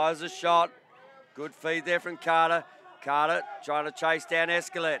fires a shot. Good feed there from Carter. Carter trying to chase down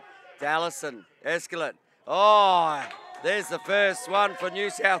Escalette. Dallison, Escalette. Oh, there's the first one for New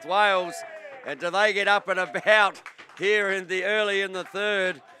South Wales. And do they get up and about here in the early in the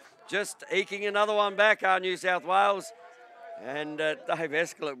third? Just eking another one back, our New South Wales. And Dave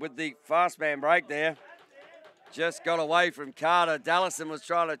Escalette with the fast man break there. Just got away from Carter. Dallison was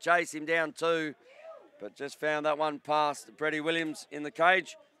trying to chase him down too, but just found that one past Freddie Williams in the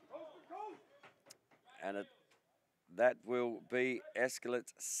cage. And that will be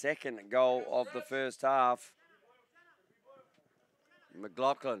Escalette's second goal of the first half.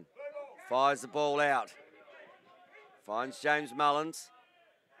 McLaughlin fires the ball out. Finds James Mullins.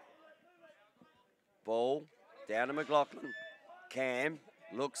 Ball down to McLaughlin. Cam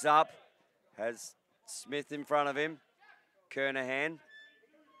looks up. Has Smith in front of him. Kernahan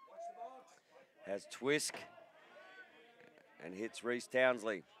has Twisk and hits Reese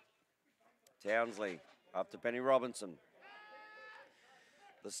Townsley. Townsley up to Penny Robinson.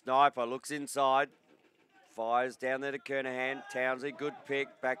 The sniper looks inside, fires down there to Kernahan. Townsley, good pick,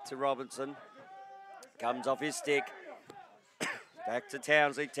 back to Robinson. Comes off his stick. Back to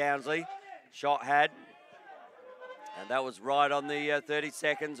Townsley. Townsley, shot had. And that was right on the 30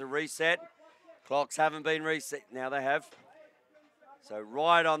 seconds, a reset. Clocks haven't been reset. Now they have. So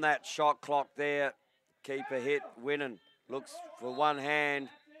right on that shot clock there, keeper hit, Winnan looks for one hand.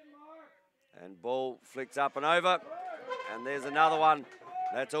 And ball flicks up and over. And there's another one.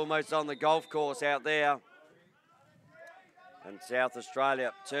 That's almost on the golf course out there. And South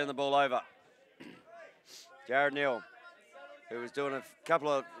Australia turn the ball over. Jared Neal, who was doing a couple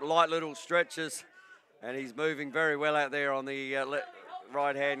of light little stretches, and he's moving very well out there on the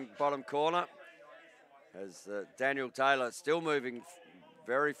right-hand bottom corner. As Daniel Taylor still moving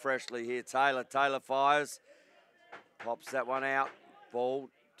very freshly here. Taylor fires, pops that one out. Ball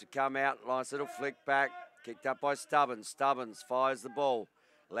to come out, nice little flick back. Kicked up by Stubbins. Stubbins fires the ball.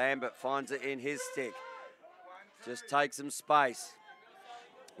 Lambert finds it in his stick. Just takes some space.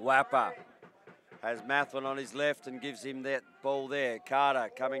 Wapper has Mathwin on his left and gives him that ball there. Carter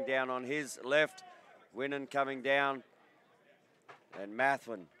coming down on his left. Winnan coming down. And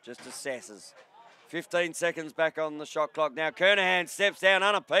Mathwin just assesses. 15 seconds back on the shot clock now. Kernahan steps down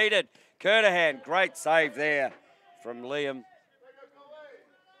unimpeded. Kernahan, great save there from Liam.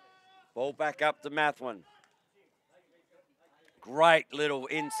 Ball back up to Mathwin. Great little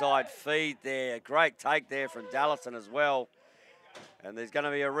inside feed there. Great take there from Dallison as well. And there's going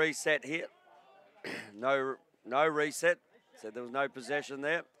to be a reset here. No reset. Said there was no possession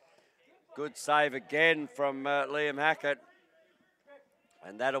there. Good save again from Liam Hackett.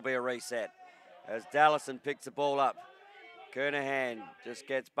 And that'll be a reset. As Dallison picks the ball up. Kernahan just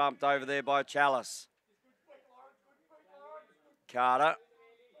gets bumped over there by Chalice. Carter.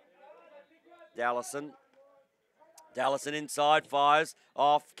 Dallison inside, fires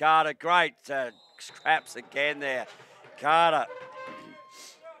off. Carter, great scraps again there. Carter,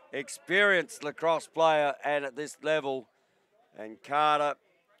 experienced lacrosse player and at this level. And Carter,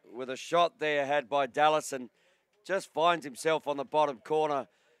 with a shot there had by Dallison, just finds himself on the bottom corner.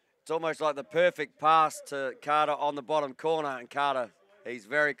 It's almost like the perfect pass to Carter on the bottom corner. And Carter, he's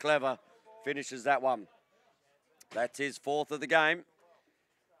very clever, finishes that one. That's his fourth of the game.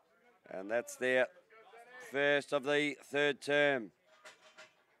 And that's their first of the third term.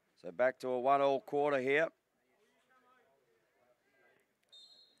 So back to a 1-all quarter here.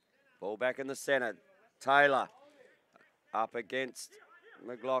 Ball back in the centre. Taylor up against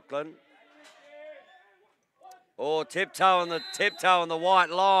McLaughlin. Oh, tiptoe on the white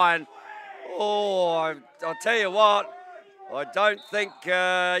line. Oh, I'll tell you what, I don't think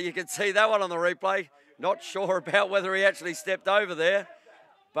you can see that one on the replay. Not sure about whether he actually stepped over there.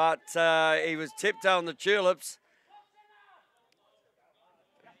 But he was tiptoe on the tulips.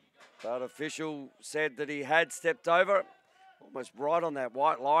 But official said that he had stepped over. Almost right on that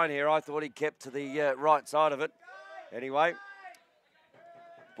white line here. I thought he kept to the right side of it. Anyway,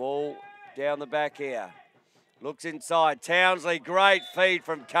 ball down the back here. Looks inside. Townsley, great feed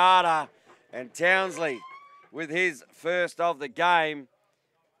from Carter. And Townsley with his first of the game.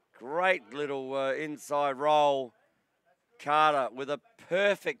 Great little inside roll. Carter with a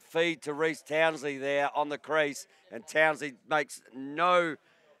perfect feed to Reese Townsley there on the crease. And Townsley makes no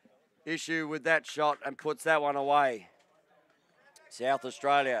issue with that shot and puts that one away. South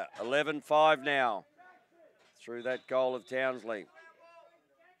Australia, 11-5 now through that goal of Townsley.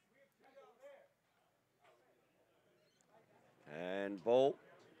 And ball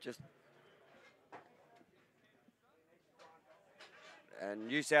just... And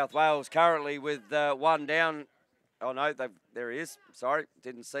New South Wales currently with one down. Oh, no, there he is. Sorry,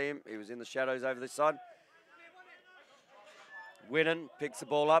 didn't see him. He was in the shadows over this side. Winnan picks the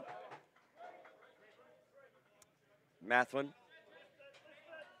ball up. Mathwin.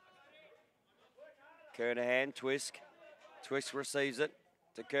 Kernahan, Twisk. Twisk receives it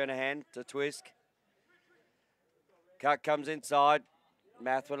to Kernahan, to Twisk. Cut comes inside.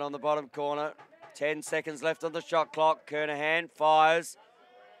 Mathwin on the bottom corner. 10 seconds left on the shot clock. Kernahan fires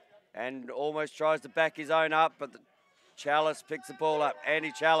and almost tries to back his own up, but Chalice picks the ball up.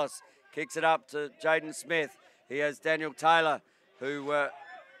 Andy Chalice kicks it up to Jaden Smith. He has Daniel Taylor, who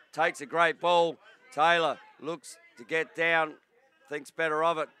takes a great ball. Taylor looks to get down, thinks better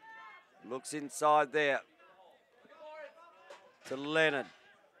of it. Looks inside there to Leonard.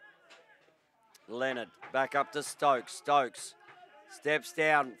 Leonard back up to Stokes. Stokes steps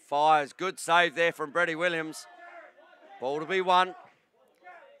down, fires. Good save there from Brady Williams. Ball to be won.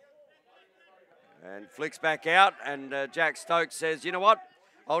 And flicks back out, and Jack Stokes says, you know what?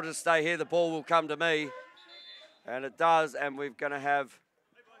 I'll just stay here. The ball will come to me. And it does, and we're going to have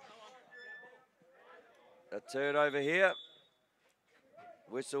a turnover here.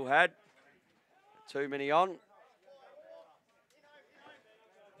 Whistle had. Too many on.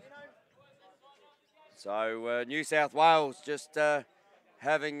 So New South Wales just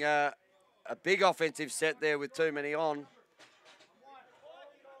having a big offensive set there with too many on.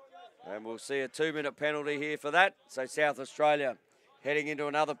 And we'll see a 2-minute penalty here for that. So South Australia heading into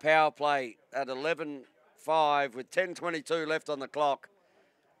another power play at 11:05 with 10:22 left on the clock.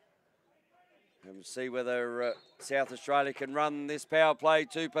 And we'll see whether South Australia can run this power play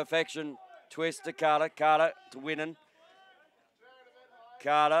to perfection. Twist to Carter, Carter to Winnan.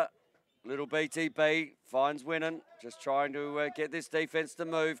 Carter, little BTB, finds Winnan. Just trying to get this defence to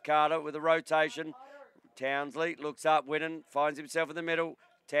move. Carter with a rotation. Townsley looks up, Winnan finds himself in the middle.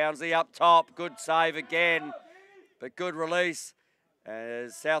 Townsley up top, good save again, but good release.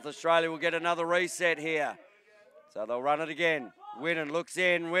 As South Australia will get another reset here. So they'll run it again. Winnan looks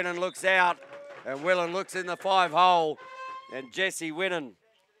in, Winnan looks out, and Willen looks in the 5-hole. And Jesse Winnan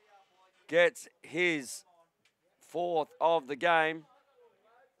gets his 4th of the game.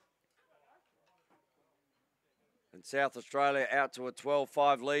 And South Australia out to a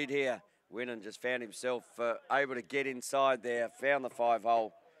 12-5 lead here. Winnan just found himself able to get inside there, found the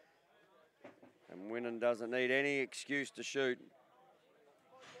 5-hole. And Winnan doesn't need any excuse to shoot.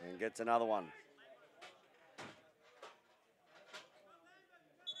 And gets another one.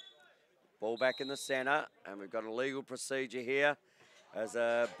 Ball back in the centre, and we've got a legal procedure here as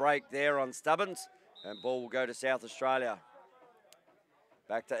a break there on Stubbins, and ball will go to South Australia.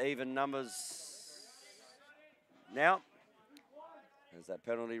 Back to even numbers now. There's that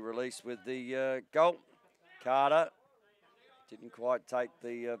penalty release with the goal. Carter didn't quite take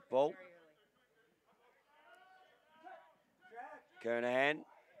the ball. Kernahan.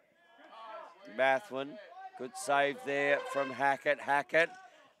 Mathwin. Good save there from Hackett. Hackett.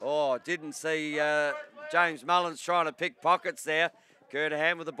 Oh, didn't see James Mullins trying to pick pockets there.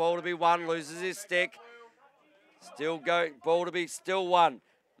 Kernahan with the ball to be won. Loses his stick. Still going. Ball to be still won.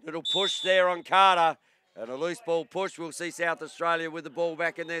 Little push there on Carter. And a loose ball push. We'll see South Australia with the ball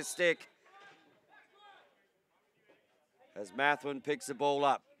back in their stick. As Mathwin picks the ball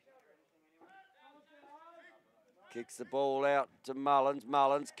up. Kicks the ball out to Mullins.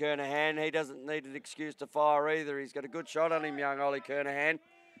 Mullins, Kernahan, he doesn't need an excuse to fire either. He's got a good shot on him, young Ollie Kernahan.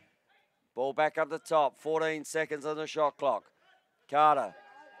 Ball back up the top. 14 seconds on the shot clock. Carter.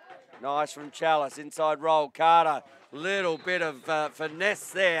 Nice from Chalice. Inside roll. Carter. Little bit of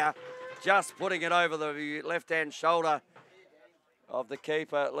finesse there. Just putting it over the left-hand shoulder of the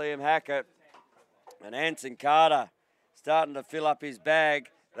keeper, Liam Hackett. And Anson Carter starting to fill up his bag.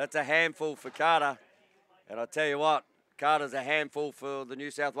 That's a handful for Carter. And I tell you what, Carter's a handful for the New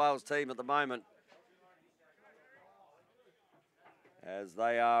South Wales team at the moment. As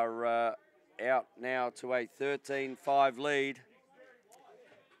they are out now to a 13-5 lead.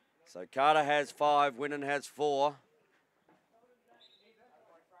 So Carter has 5, Winnan has 4.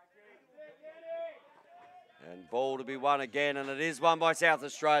 And ball to be won again, and it is won by South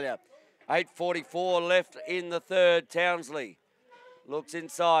Australia. 8:44 left in the third. Townsley looks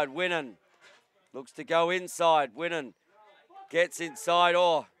inside. Winnan looks to go inside. Winnan gets inside,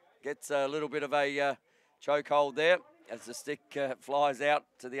 or gets a little bit of a chokehold there as the stick flies out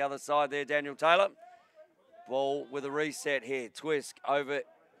to the other side there, Daniel Taylor. Ball with a reset here. Twisk over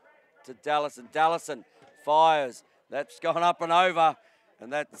to Dallison. Dallison fires. That's gone up and over,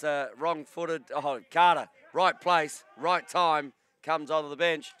 and that's wrong-footed. Oh, Carter, right place, right time, comes onto the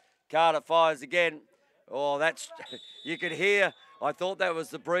bench. Carter fires again. Oh, that's, you could hear, I thought that was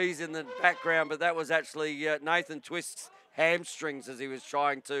the breeze in the background, but that was actually Nathan Twisk's hamstrings as he was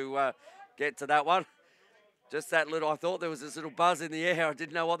trying to get to that one. Just that little, I thought there was this little buzz in the air. I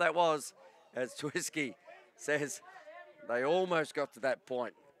didn't know what that was. As Twisky says, they almost got to that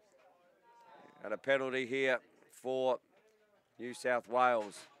point. And a penalty here for New South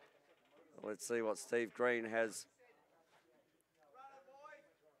Wales. Let's see what Steve Green has.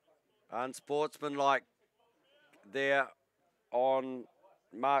 Unsportsmanlike there on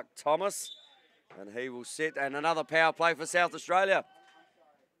Mark Thomas. And he will sit. And another power play for South Australia.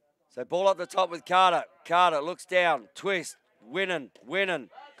 So ball up the top with Carter. Carter looks down. Twist. Winnan.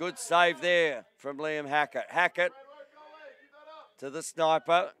 Good save there from Liam Hackett. Hackett to the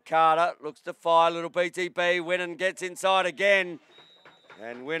sniper. Carter looks to fire. Little BTB. Winnan gets inside again.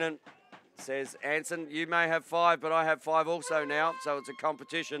 And Winnan says, Anson, you may have 5, but I have 5 also now. So it's a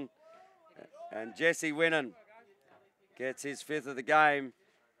competition. And Jesse Winnan gets his 5th of the game.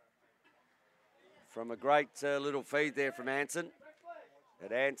 from a great little feed there from Anson.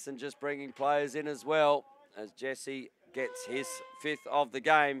 And Anson just bringing players in as well as Jesse gets his 5th of the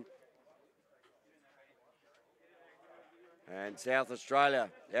game. And South Australia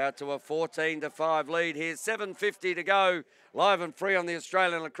out to a 14-5 lead here. 7:50 to go. Live and free on the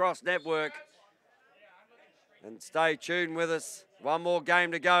Australian Lacrosse Network. And stay tuned with us. One more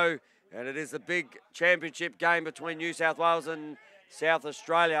game to go. And it is the big championship game between New South Wales and South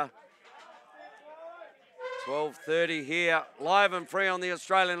Australia. 12:30 here. Live and free on the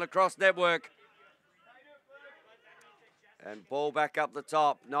Australian Lacrosse Network. And ball back up the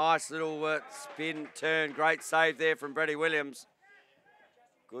top. Nice little spin turn. Great save there from Brady Williams.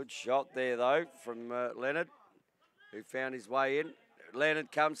 Good shot there, though, from Leonard, who found his way in.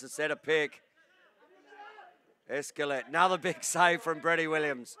 Leonard comes to set a pick. Escalette. Another big save from Brady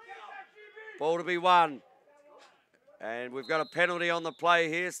Williams. Ball to be won. And we've got a penalty on the play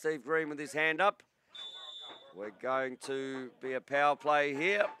here. Steve Green with his hand up. We're going to be a power play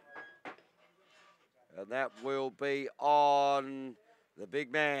here. And that will be on the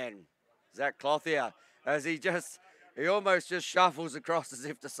big man, Zach Clothier, as he almost just shuffles across as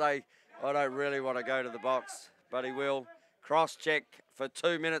if to say, I don't really want to go to the box, but he will. Cross-check for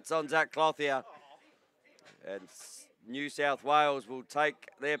 2 minutes on Zach Clothier. And New South Wales will take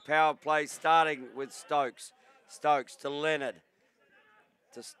their power play starting with Stokes. Stokes to Leonard.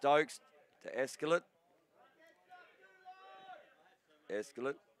 To Stokes, to Escalette.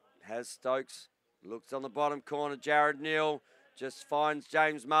 Escalette has Stokes. Looks on the bottom corner. Jared Neal just finds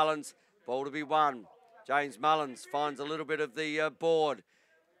James Mullins. Ball to be won. James Mullins finds a little bit of the board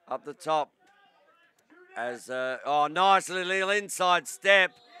up the top. As nice little inside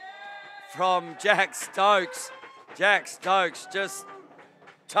step from Jack Stokes. Jack Stokes just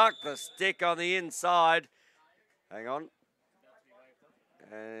tucked the stick on the inside. Hang on.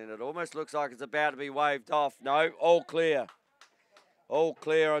 And it almost looks like it's about to be waved off. No, all clear. All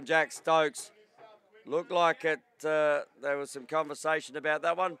clear on Jack Stokes. Looked like there was some conversation about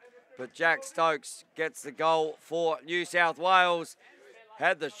that one, but Jack Stokes gets the goal for New South Wales.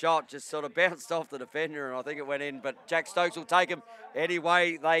 Had the shot, just sort of bounced off the defender, and I think it went in, but Jack Stokes will take him any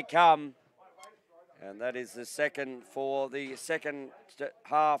way they come. And that is the second for the second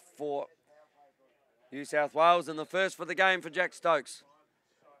half for New South Wales, and the first for the game for Jack Stokes.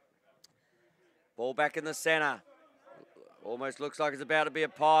 Ball back in the centre. Almost looks like it's about to be a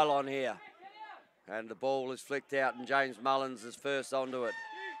pylon here. And the ball is flicked out, and James Mullins is first onto it.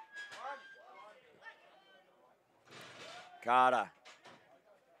 Carter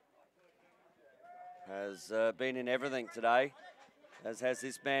has been in everything today, as has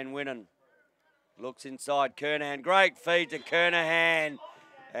this man Winnan. Looks inside Kernahan. Great feed to Kernahan.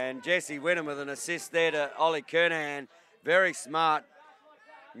 And Jesse Winnan with an assist there to Ollie Kernahan. Very smart.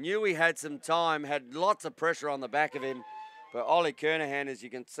 Knew he had some time, had lots of pressure on the back of him. But Ollie Kernahan, as you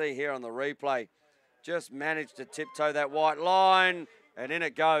can see here on the replay, just managed to tiptoe that white line, and in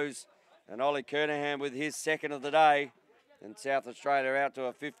it goes. And Ollie Kernahan with his second of the day, and South Australia out to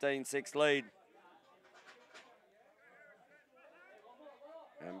a 15-6 lead.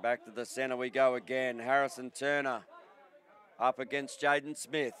 And back to the centre we go again. Harrison Turner up against Jaden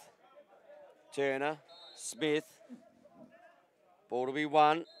Smith. Turner, Smith, ball to be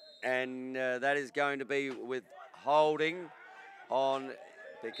won, and that is going to be with holding on,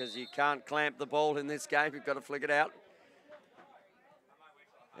 because you can't clamp the ball in this game. You've got to flick it out.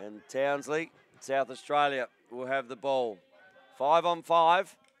 And Townsley, South Australia, will have the ball. 5 on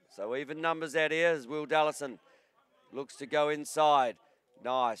 5. So even numbers out here as Will Dallison looks to go inside.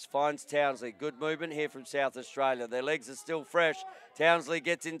 Nice. Finds Townsley. Good movement here from South Australia. Their legs are still fresh. Townsley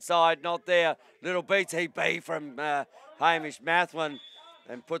gets inside. Not there. Little BTB from Hamish Mathwin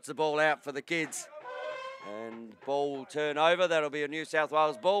and puts the ball out for the kids. And ball will turn over. That'll be a New South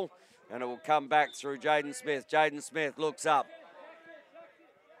Wales ball. And it will come back through Jaden Smith. Jaden Smith looks up.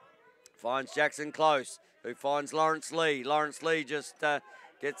 Finds Jackson Close, who finds Lawrence Lee. Lawrence Lee just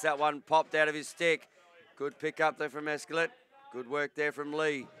gets that one popped out of his stick. Good pick up there from Escalette. Good work there from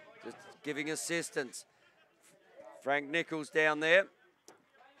Lee. Just giving assistance. Frank Nichols down there.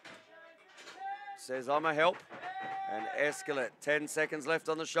 Says, I'm a help. And Escalette, 10 seconds left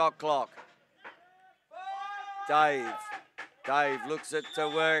on the shot clock. Dave looks it to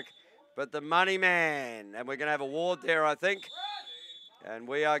work, but the money man, and we're going to have a ward there, I think. And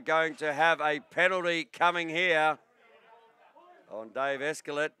we are going to have a penalty coming here on Dave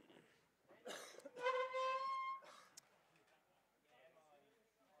Escalette.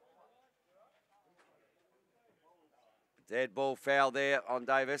 Dead ball foul there on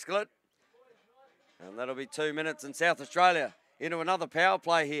Dave Escalette. And that'll be 2 minutes, and South Australia into another power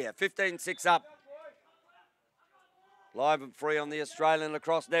play here. 15-6 up. Live and free on the Australian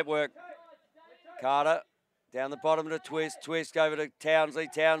Lacrosse Network. Carter down the bottom to Twist. Twist over to Townsley.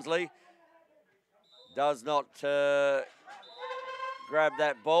 Townsley does not grab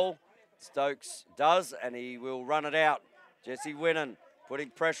that ball. Stokes does, and he will run it out. Jesse Winnan putting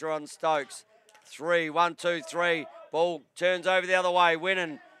pressure on Stokes. 3, 1, 2, 3. Ball turns over the other way.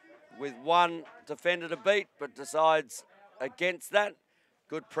 Winnan with one defender to beat, but decides against that.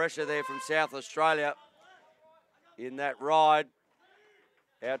 Good pressure there from South Australia in that ride.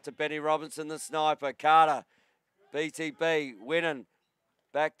 Out to Benny Robinson, the sniper. Carter, BTB, Winnan.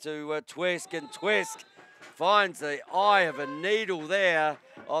 Back to Twisk, and Twisk finds the eye of a needle there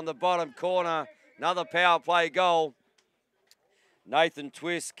on the bottom corner. Another power play goal. Nathan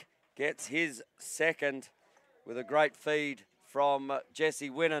Twisk gets his second with a great feed from Jesse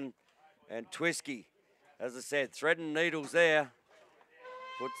Winnan. And Twisky, as I said, threading needles there.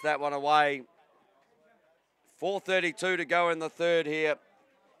 Puts that one away. 4:32 to go in the third here.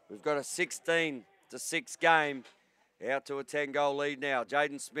 We've got a 16-6 game. Out to a 10-goal lead now.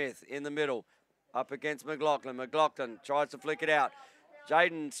 Jaden Smith in the middle. Up against McLaughlin. McLaughlin tries to flick it out.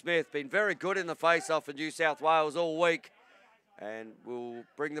 Jaden Smith been very good in the face-off for New South Wales all week. And will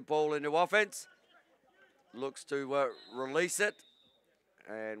bring the ball into offense. Looks to release it.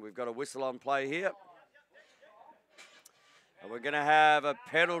 And we've got a whistle on play here. And we're going to have a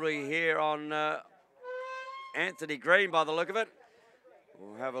penalty here on Anthony Green by the look of it.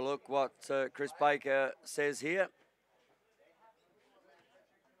 We'll have a look what Chris Baker says here.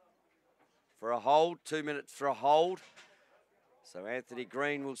 For a hold, 2 minutes for a hold. So Anthony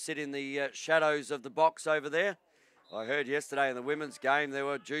Green will sit in the shadows of the box over there. I heard yesterday in the women's game there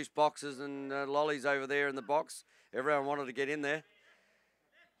were juice boxes and lollies over there in the box. Everyone wanted to get in there.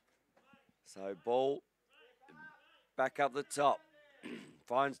 So ball back up the top.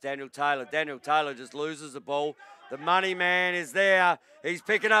 Finds Daniel Taylor. Daniel Taylor just loses the ball. The money man is there. He's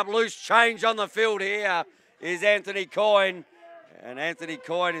picking up loose change on the field here. Is Anthony Coyne. And Anthony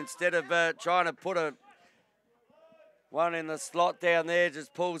Coyne, instead of trying to put one in the slot down there,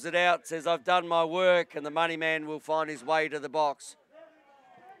 just pulls it out, says, I've done my work, and the money man will find his way to the box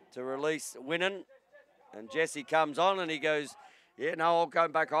to release Winnan. And Jesse comes on and he goes, yeah, no, I'll go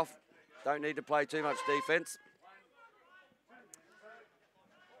back off. Don't need to play too much defence.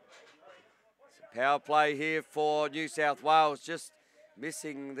 Power play here for New South Wales, just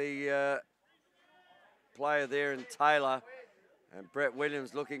missing the player there in Taylor. And Brett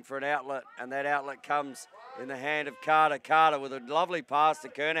Williams looking for an outlet, and that outlet comes in the hand of Carter. Carter with a lovely pass to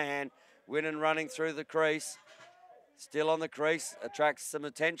Kernahan. Winnan running through the crease. Still on the crease, attracts some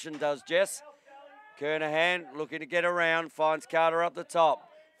attention, does Jess. Kernahan looking to get around, finds Carter up the top.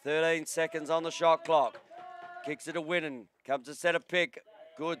 13 seconds on the shot clock. Kicks it to Winnan, comes to set a pick.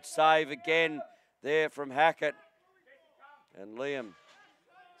 Good save again there from Hackett. And Liam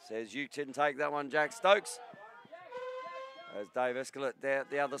says, you didn't take that one, Jack Stokes. As Dave Escalette there at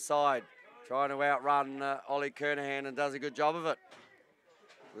the other side, trying to outrun Ollie Kernahan, and does a good job of it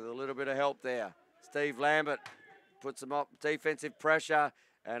with a little bit of help there. Steve Lambert puts some up defensive pressure,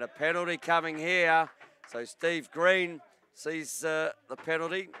 and a penalty coming here. So Steve Green sees the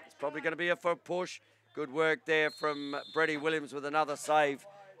penalty. It's probably going to be for a push. Good work there from Brady Williams with another save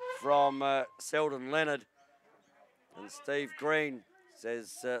from Selden Leonard. And Steve Green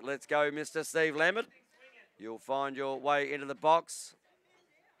says, let's go, Mr. Steve Lambert. You'll find your way into the box.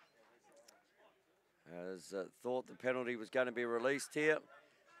 As thought the penalty was going to be released here.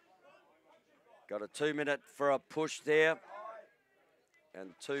 Got a 2 minute for a push there. And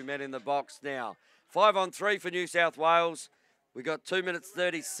 2 men in the box now. 5 on 3 for New South Wales. We got 2 minutes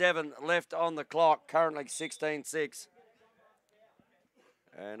 37 left on the clock. Currently 16-6.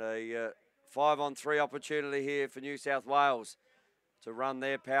 And a 5 on 3 opportunity here for New South Wales to run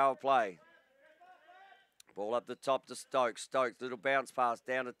their power play. Ball up the top to Stokes. Stokes, little bounce pass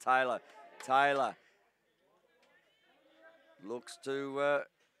down to Taylor. Taylor looks to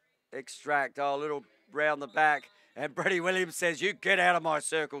extract. Oh, a little round the back. And Brady Williams says, you get out of my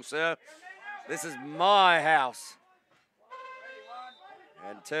circle, sir. This is my house.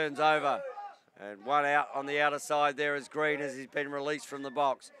 And turns over. And one out on the outer side there is Green as he's been released from the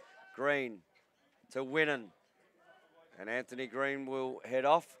box. Green to Winnan. And Anthony Green will head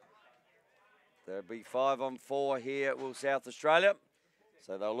off. There'll be 5 on 4 here, will South Australia.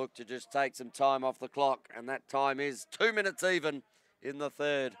 So they'll look to just take some time off the clock. And that time is 2 minutes even in the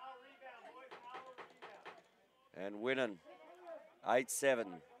third. And Winnan, 8-7.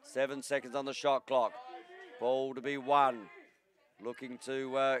 7 seconds on the shot clock. Ball to be won. Looking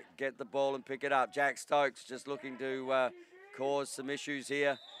to get the ball and pick it up. Jack Stokes just looking to cause some issues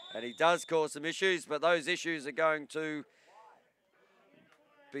here And he does cause some issues, but those issues are going to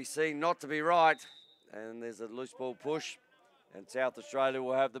be seen not to be right. And there's a loose ball push, and South Australia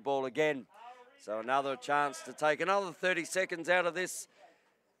will have the ball again. So another chance to take another 30 seconds out of this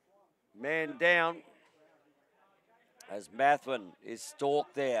man down, as Mathwin is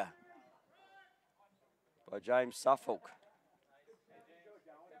stalked there by James Suffolk.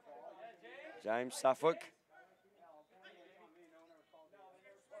 James Suffolk.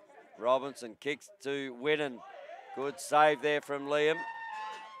 Robinson kicks to Winnan. Good save there from Liam.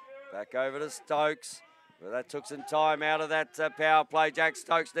 Back over to Stokes. Well, that took some time out of that power play. Jack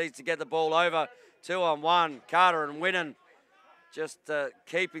Stokes needs to get the ball over. 2-on-1. Carter and Winnan just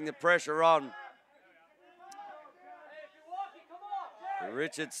keeping the pressure on.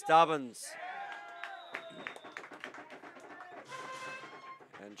 Richard Stubbins.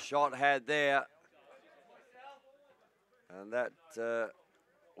 And shot had there. And that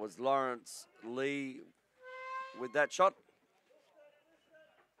was Lawrence Lee with that shot.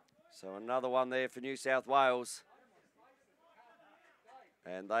 So another one there for New South Wales.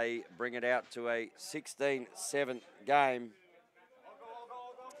 And they bring it out to a 16-7 game.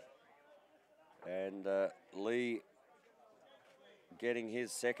 And Lee getting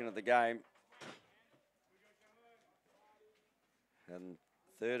his second of the game. And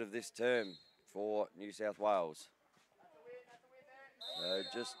third of this term for New South Wales. So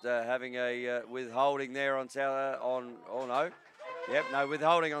just having a withholding there on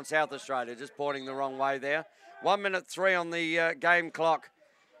withholding on South Australia, just pointing the wrong way there. 1:03 on the game clock.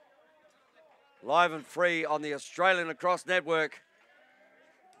 Live and free on the Australian Lacrosse Network.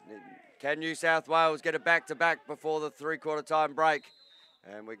 Can New South Wales get it back-to-back before the three-quarter time break?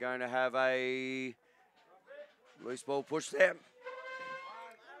 And we're going to have a loose ball push there.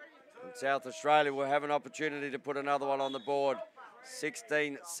 And South Australia will have an opportunity to put another one on the board.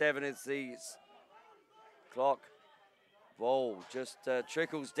 16-7 is the clock. Ball just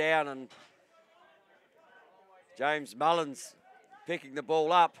trickles down, and James Mullins picking the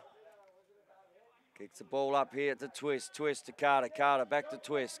ball up. Kicks the ball up here to Twisk. Twisk to Carter. Carter back to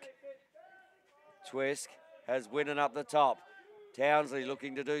Twisk. Twisk has Winnan up the top. Townsley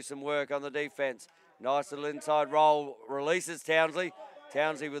looking to do some work on the defense. Nice little inside roll. Releases Townsley.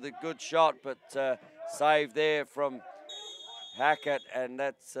 Townsley with a good shot, but saved there from Hackett, and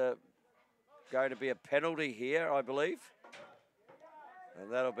that's going to be a penalty here, I believe.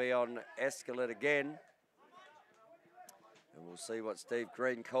 And that'll be on Escalette again. And we'll see what Steve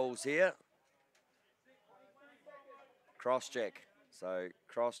Green calls here. Cross-check. So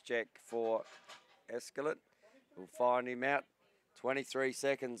cross-check for Escalette. We'll find him out. 23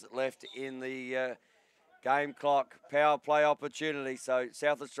 seconds left in the game clock. Power play opportunity. So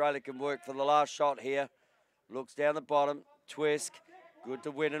South Australia can work for the last shot here. Looks down the bottom. Twisk. Good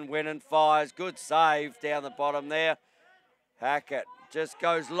to Winnan. Winnan fires. Good save down the bottom there. Hackett just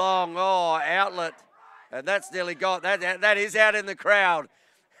goes long. Oh, outlet. And that's nearly got. That is out in the crowd.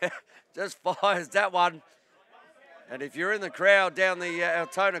 Just fires that one. And if you're in the crowd down the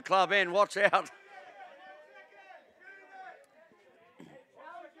Altona Club end, watch out.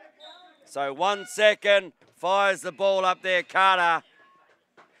 So 1 second, fires the ball up there, Carter.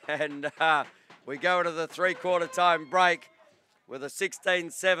 And we go to the three-quarter time break with a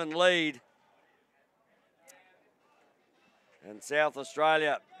 16-7 lead. And South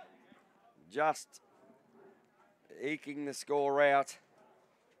Australia just eking the score out.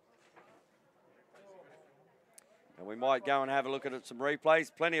 And we might go and have a look at some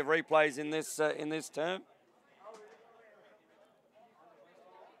replays. Plenty of replays in this term.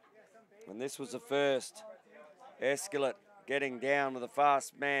 And this was the first. Escalette getting down with a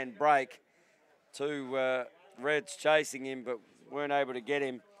fast man break. Two Reds chasing him, but weren't able to get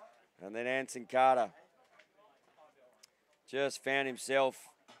him. And then Anson Carter just found himself,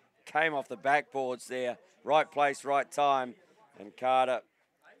 came off the backboards there. Right place, right time. And Carter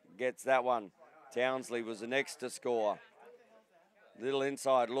gets that one. Townsley was the next to score. Little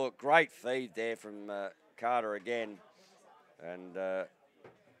inside look. Great feed there from Carter again. And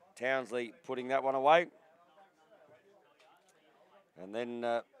Townsley putting that one away. And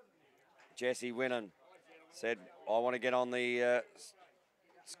then Jesse Winnan said, I want to get on the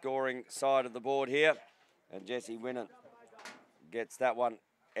scoring side of the board here. And Jesse Winnan gets that one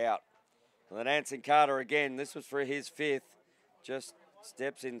out. And then Anson Carter again. This was for his fifth. Just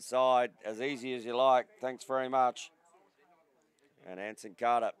steps inside as easy as you like. Thanks very much. And Anson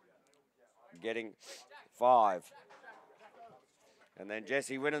Carter getting 5. And then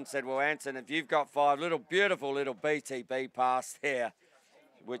Jesse Winnan said, well, Anson, if you've got 5, beautiful little BTB pass there,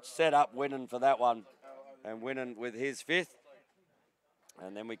 which set up Winnan for that one. And Winnan with his 5th.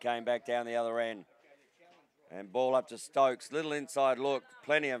 And then we came back down the other end. And ball up to Stokes. Little inside look.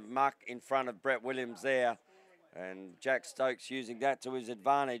 Plenty of muck in front of Brett Williams there. And Jack Stokes using that to his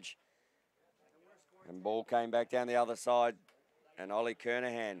advantage. And ball came back down the other side. And Ollie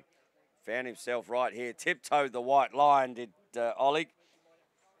Kernahan found himself right here. Tiptoed the white line, did Ollie.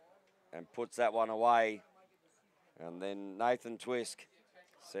 And puts that one away. And then Nathan Twisk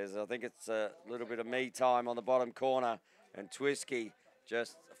says, I think it's a little bit of me time on the bottom corner. And Twisky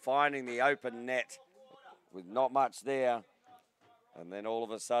just finding the open net with not much there. And then all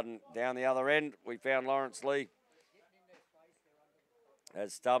of a sudden, down the other end, we found Lawrence Lee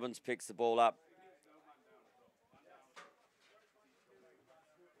as Stubbins picks the ball up.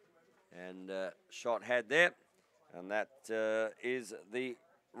 And shot had there. And that is the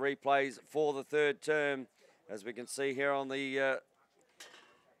replays for the third term. As we can see here on the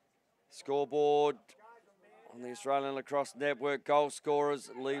scoreboard, on the Australian Lacrosse Network, goal scorers,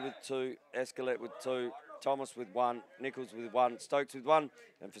 Lee with 2, Escalette with 2, Thomas with 1, Nichols with 1, Stokes with 1,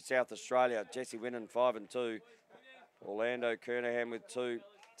 and for South Australia, Jesse Winnan 5 and 2, Orlando Kernahan with 2,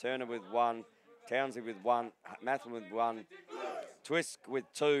 Turner with 1, Townsley with 1, Matham with 1, Twisk with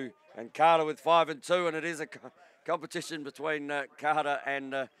 2, and Carter with 5 and 2, and it is a competition between Carter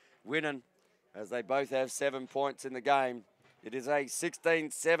and Winnan, as they both have 7 points in the game. It is a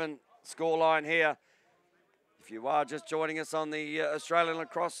 16-7 scoreline here. If you are just joining us on the Australian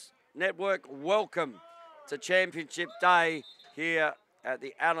Lacrosse Network, welcome to Championship Day here at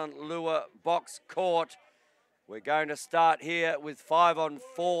the Alan Lewer Box Court. We're going to start here with 5 on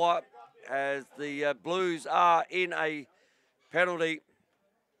 4 as the Blues are in a penalty.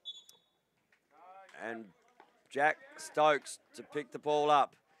 And Jack Stokes to pick the ball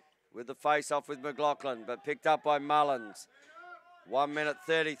up with the face-off with McLaughlin, but picked up by Mullins. 1 minute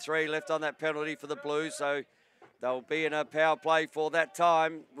 33 left on that penalty for the Blues, so they'll be in a power play for that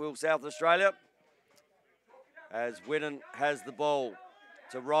time, will South Australia. As Winnan has the ball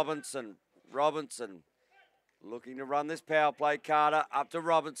to Robinson. Robinson looking to run this power play. Carter up to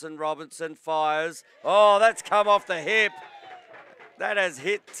Robinson. Robinson fires. Oh, that's come off the hip. That has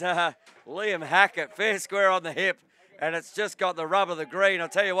hit Liam Hackett fair square on the hip, and it's just got the rub of the green. I'll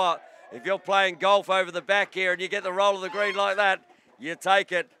tell you what, if you're playing golf over the back here and you get the roll of the green like that, you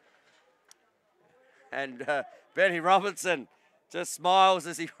take it. And Benny Robinson just smiles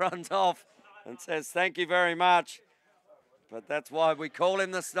as he runs off and says, thank you very much. But that's why we call him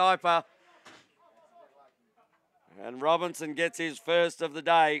the sniper. And Robinson gets his first of the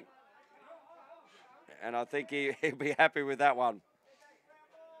day. And I think he'll be happy with that one.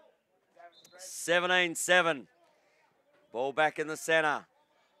 17-7. Ball back in the centre.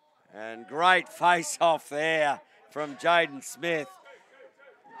 And great face-off there from Jaden Smith.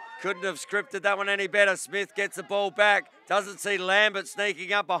 Couldn't have scripted that one any better. Smith gets the ball back. Doesn't see Lambert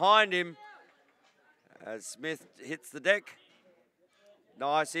sneaking up behind him. As Smith hits the deck.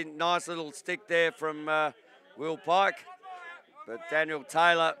 Nice little stick there from Will Pike. But Daniel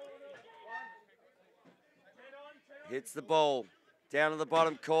Taylor hits the ball down to the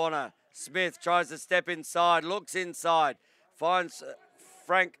bottom corner. Smith tries to step inside, looks inside, finds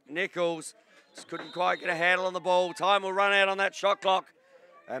Frank Nichols. Just couldn't quite get a handle on the ball. Time will run out on that shot clock.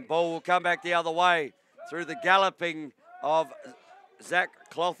 And ball will come back the other way through the galloping of Zach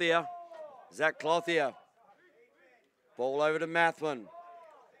Clothier. Zach Clothier. Ball over to Mathwin.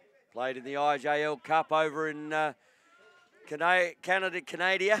 Played in the IJL Cup over in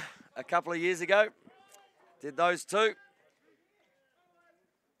Canada a couple of years ago. Did those two.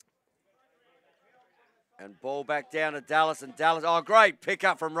 And ball back down to Dallas. And Dallas, oh, great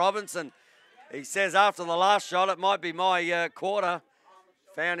pickup from Robinson. He says after the last shot, it might be my quarter.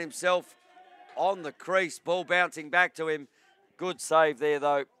 Found himself on the crease. Ball bouncing back to him. Good save there,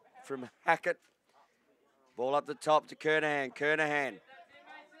 though, from Hackett. Ball up the top to Kernahan. Kernahan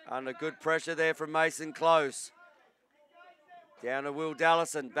under good pressure there from Mason Close. Down to Will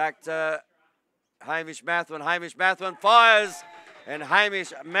Dallison. Back to Hamish Mathwin. Hamish Mathwin fires. And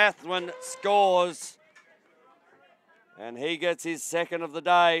Hamish Mathwin scores. And he gets his second of the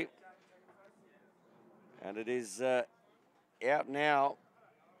day. And it is out now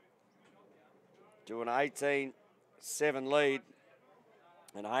to an 18-7 lead.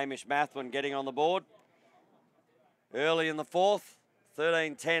 And Hamish Mathwin getting on the board. Early in the fourth,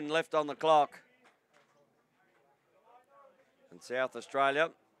 13-10 left on the clock. And South Australia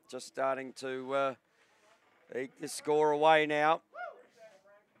just starting to eke this score away now.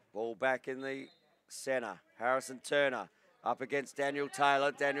 Ball back in the centre. Harrison Turner up against Daniel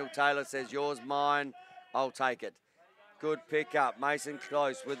Taylor. Daniel Taylor says, yours, mine, I'll take it. Good pick up. Mason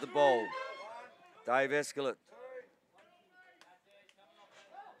Close with the ball. Dave Escalette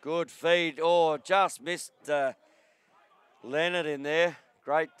Good feed. Oh, just missed Leonard in there.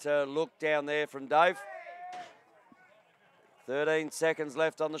 Great look down there from Dave. 13 seconds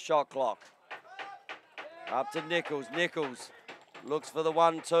left on the shot clock. Up to Nichols. Nichols looks for the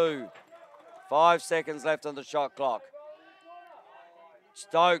 1-2. 5 seconds left on the shot clock.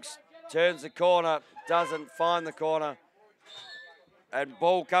 Stokes turns the corner, doesn't find the corner. And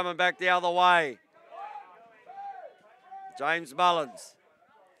ball coming back the other way. James Mullins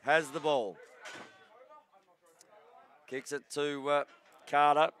has the ball. Kicks it to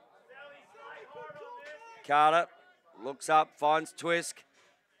Carter. Carter looks up, finds Twisk.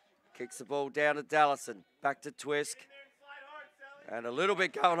 Kicks the ball down to Dallison. Back to Twisk. And a little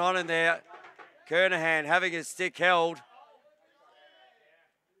bit going on in there. Kernahan having his stick held.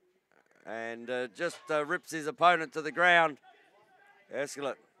 And just rips his opponent to the ground.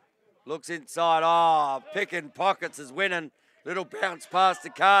 Escalate looks inside. Oh, picking pockets is winning. Little bounce pass to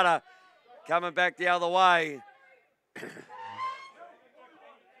Carter. Coming back the other way.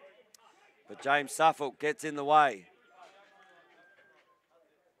 But James Suffolk gets in the way.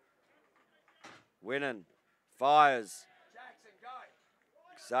 Winning. Fires.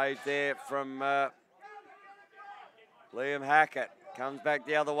 Saved there from Liam Hackett. Comes back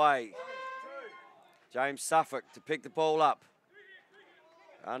the other way. James Suffolk to pick the ball up.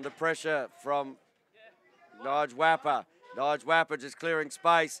 Under pressure from Nige Wapper. Nige Wapper just clearing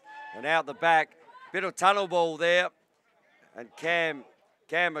space and out the back. Bit of tunnel ball there. And Cam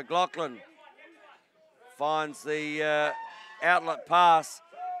McLaughlin finds the outlet pass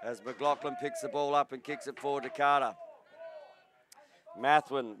as McLaughlin picks the ball up and kicks it forward to Carter.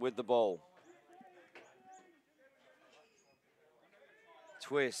 Mathwin with the ball.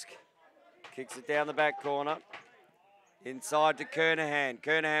 Twisk kicks it down the back corner. Inside to Kernahan.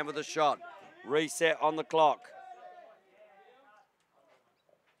 Kernahan with a shot. Reset on the clock.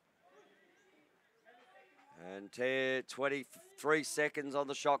 And 23 seconds on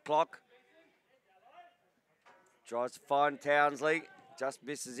the shot clock. Tries to find Townsley. Just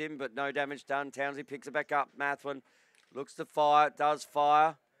misses him, but no damage done. Townsley picks it back up. Mathwin looks to fire. Does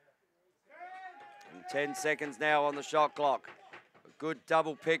fire. And 10 seconds now on the shot clock. A good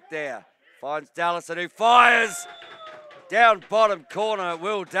double pick there. Finds Dallison, who fires! Down bottom corner,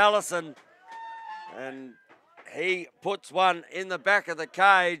 Will Dallison. And he puts one in the back of the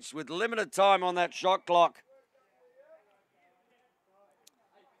cage with limited time on that shot clock.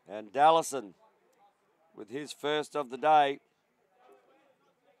 And Dallison with his first of the day.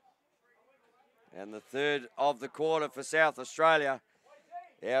 And the third of the quarter for South Australia.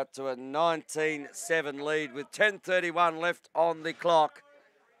 Out to a 19-7 lead with 10:31 left on the clock.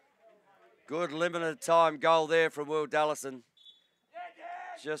 Good limited time goal there from Will Dallison.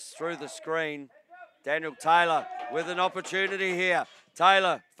 Just through the screen. Daniel Taylor with an opportunity here.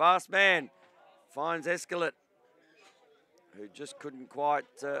 Taylor, fast man, finds Escalate, who just couldn't quite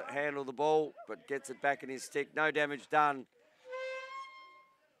handle the ball, but gets it back in his stick. No damage done.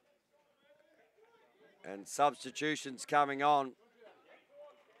 And substitutions coming on.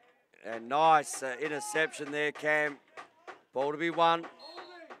 And nice interception there, Cam. Ball to be won.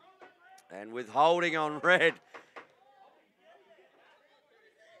 And with holding on red.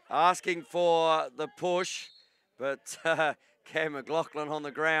 Asking for the push, but Cam McLaughlin on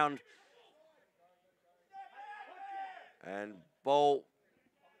the ground. And ball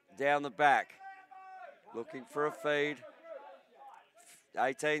down the back. Looking for a feed.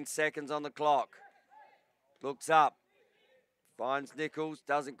 18 seconds on the clock. Looks up. Finds Nichols.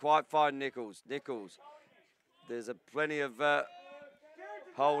 Doesn't quite find Nichols. Nichols. There's plenty of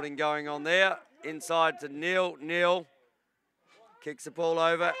holding going on there. Inside to Neil. Neil kicks the ball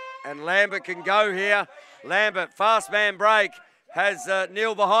over. And Lambert can go here. Lambert, fast man break. Has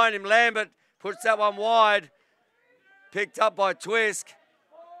Neil behind him. Lambert puts that one wide. Picked up by Twisk.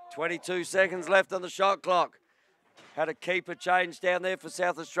 22 seconds left on the shot clock. Had a keeper change down there for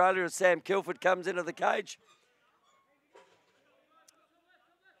South Australia as Sam Kilford comes into the cage.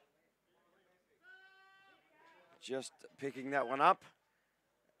 Just picking that one up.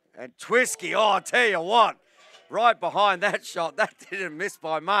 And Twisky, oh, I tell you what, right behind that shot. That didn't miss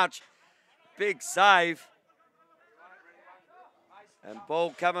by much. Big save. And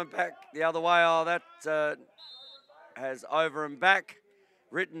ball coming back the other way. Oh, that has over and back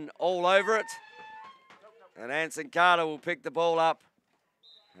written all over it. And Anson Carter will pick the ball up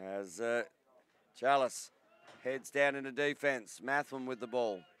as Chalice heads down into defence. Mathwin with the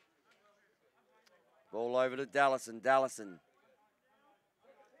ball. Ball over to Dallison. Dallison.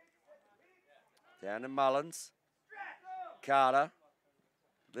 Down to Mullins. Carter.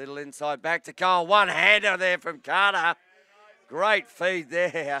 Little inside back to Cole. One-hander there from Carter. Great feed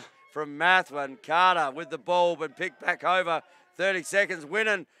there from Mathwin. Carter with the ball, but picked back over. 30 seconds.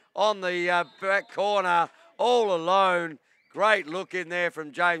 Winnan on the back corner, all alone. Great look in there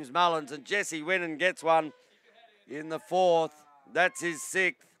from James Mullins, and Jesse Winnan gets one in the 4th. That's his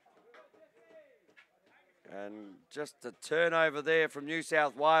 6th. And just a turnover there from New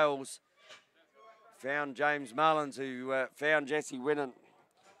South Wales. Found James Mullins, who found Jesse Winnan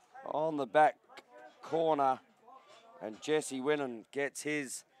on the back corner. And Jesse Winnan gets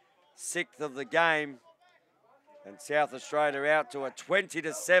his 6th of the game. And South Australia out to a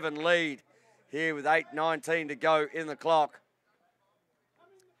 20-7 lead here with 8:19 to go in the clock.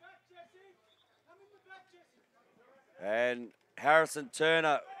 And Harrison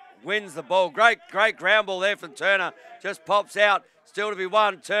Turner wins the ball. Great ground ball there from Turner. Just pops out. Still to be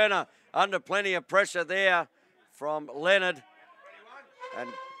won. Turner under plenty of pressure there from Leonard.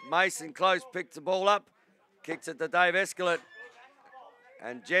 And Mason Close picks the ball up. Kicks it to Dave Escalette.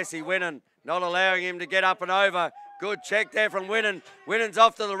 And Jesse Winnan not allowing him to get up and over. Good check there from Winnan. Winnan's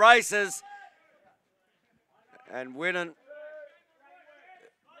off to the races. And Winnan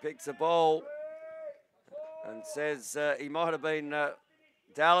picks the ball and says he might have been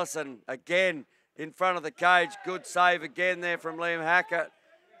Dallison again in front of the cage. Good save again there from Liam Hackett.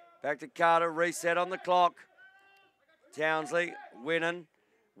 Back to Carter, reset on the clock. Townsley, Winnan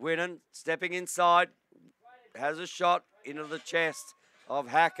stepping inside. Has a shot into the chest of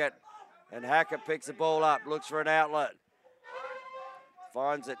Hackett. And Hackett picks the ball up, looks for an outlet.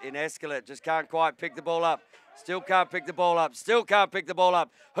 Finds it in Escalette, just can't quite pick the ball up. Still can't pick the ball up, still can't pick the ball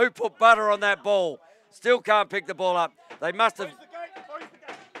up. Who put butter on that ball? Still can't pick the ball up. They must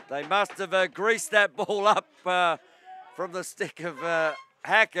have greased that ball up from the stick of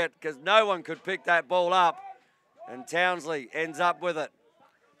Hackett, because no one could pick that ball up. And Townsley ends up with it.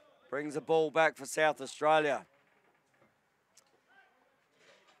 Brings the ball back for South Australia.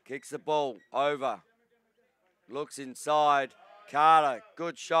 Kicks the ball over. Looks inside. Carter,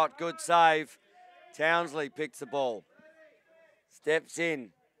 good shot, good save. Townsley picks the ball. Steps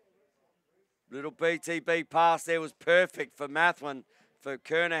in. Little BTB pass there was perfect for Mathwin. For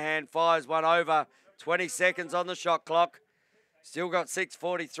Kernahan, fires one over. 20 seconds on the shot clock. Still got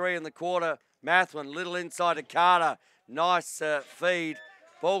 6:43 in the quarter. Mathwin, little inside to Carter. Nice feed.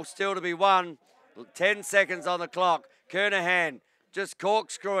 Ball still to be won. 10 seconds on the clock. Kernahan just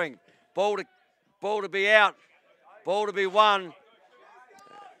corkscrewing. Ball to be out. Ball to be won.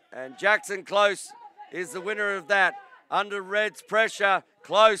 And Jackson Close is the winner of that. Under Red's pressure,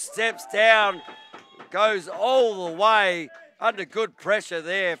 Close steps down. Goes all the way. Under good pressure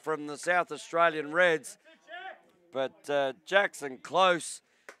there from the South Australian Reds. But Jackson Close,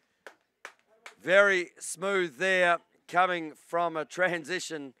 very smooth there, coming from a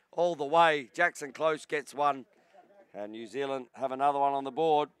transition all the way. Jackson Close gets one. And New Zealand have another one on the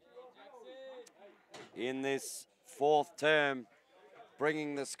board in this 4th term,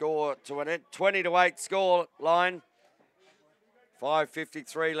 bringing the score to a 20-8 score line.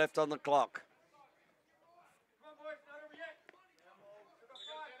 5:53 left on the clock.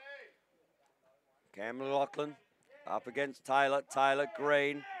 Cam McLaughlin up against Taylor. Taylor,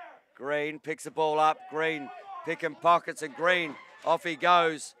 Green. Green picks the ball up. Green picking pockets, and Green, off he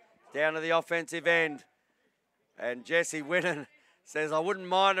goes down to the offensive end. And Jesse Winnan says, I wouldn't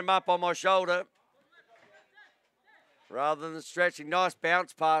mind him up on my shoulder. Rather than stretching. Nice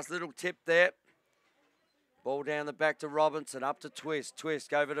bounce pass, little tip there. Ball down the back to Robinson, up to Twist.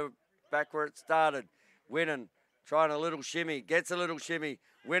 Twist over to back where it started. Winnan trying a little shimmy, gets a little shimmy.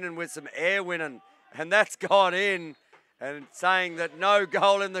 Winnan with some air Winnan, and that's gone in. And saying that no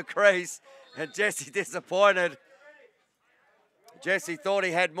goal in the crease. And Jesse disappointed. Jesse thought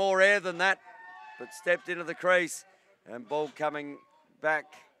he had more air than that, but stepped into the crease. And ball coming back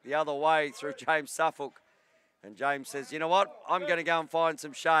the other way through James Suffolk. And James says, you know what? I'm going to go and find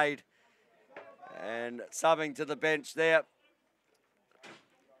some shade. And subbing to the bench there.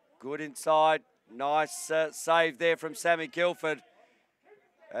 Good inside. Nice save there from Sammy Kilford.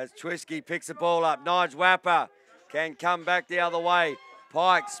 As Twisky picks the ball up. Nige Wapper can come back the other way.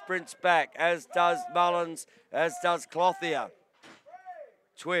 Pike sprints back, as does Mullins, as does Clothier.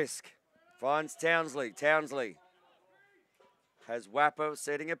 Twisk finds Townsley. Townsley has Wapper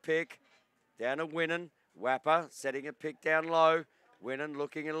setting a pick. Down to Winnan. Wapper setting a pick down low. Winnan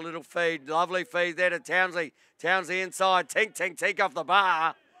looking at a little feed. Lovely feed there to Townsley. Townsley inside. Tink, tink, tink off the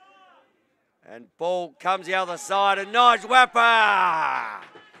bar. And ball comes the other side. And Nige Wapper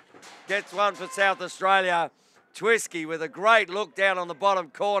gets one for South Australia. Twisky with a great look down on the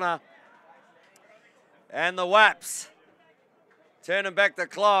bottom corner. And the Waps turning back the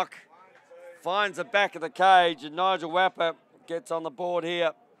clock. Finds the back of the cage. And Nigel Wapper gets on the board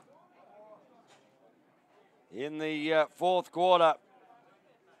here in the fourth quarter.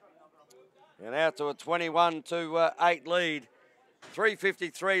 And out to a 21-8 lead.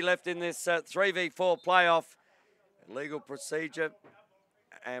 3:53 left in this 3v4 playoff. Legal procedure.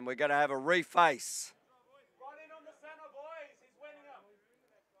 And we're going to have a reface.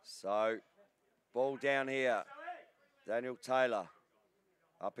 So, ball down here. Daniel Taylor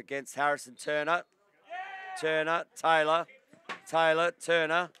up against Harrison Turner. Turner, Taylor, Taylor,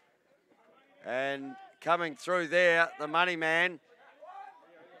 Turner. And coming through there, the money man,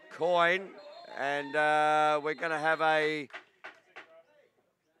 Coyne. And we're going to have a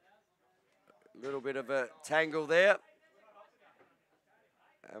little bit of a tangle there.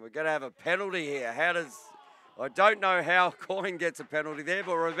 And we're going to have a penalty here. I don't know how Coyne gets a penalty there,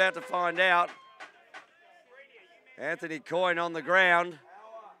 but we're about to find out. Anthony Coyne on the ground.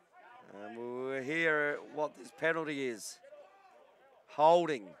 And we'll hear what this penalty is.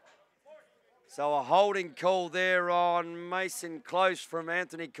 Holding. So a holding call there on Mason Close from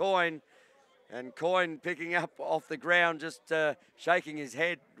Anthony Coyne. And Coyne picking up off the ground, just shaking his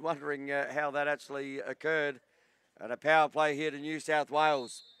head, wondering how that actually occurred. And a power play here to New South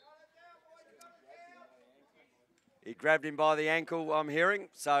Wales. He grabbed him by the ankle, I'm hearing.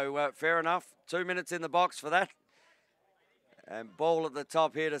 So fair enough. 2 minutes in the box for that. And ball at the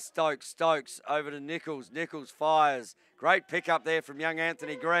top here to Stokes. Stokes over to Nichols. Nichols fires. Great pickup there from young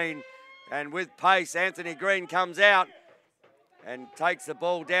Anthony Green. And with pace, Anthony Green comes out and takes the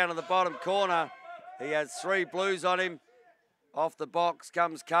ball down to the bottom corner. He has 3 blues on him. Off the box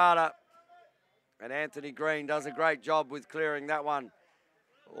comes Carter. And Anthony Green does a great job with clearing that one.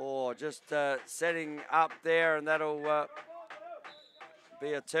 Oh, just setting up there, and that'll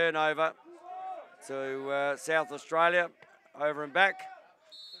be a turnover to South Australia. Over and back.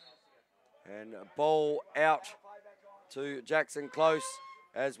 And a ball out to Jackson Close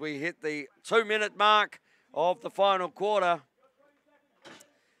as we hit the 2-minute mark of the final quarter.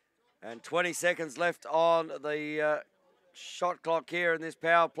 And 20 seconds left on the shot clock here in this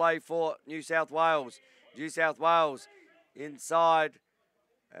power play for New South Wales. New South Wales inside,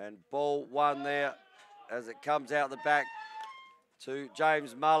 and ball one there as it comes out the back to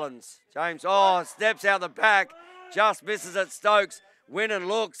James Mullins. James, steps out the back, just misses at Stokes. Winnan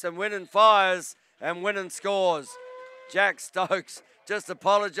looks and Winnan fires and Winnan scores. Jack Stokes just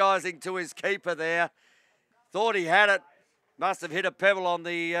apologising to his keeper there. Thought he had it. Must have hit a pebble on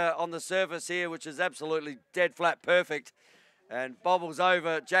the surface here, which is absolutely dead flat perfect. And bobbles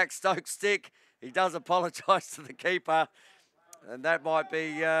over Jack Stokes' stick. He does apologise to the keeper. And that might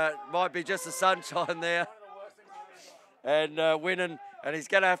be just the sunshine there. And Winnan, and he's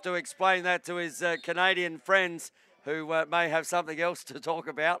going to have to explain that to his Canadian friends who may have something else to talk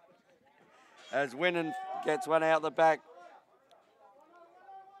about. As Winnan gets one out the back.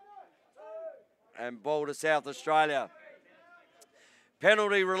 And ball to South Australia.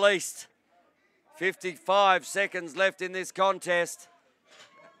 Penalty released. 55 seconds left in this contest.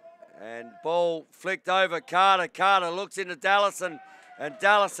 And ball flicked over Carter. Carter looks into Dallison, and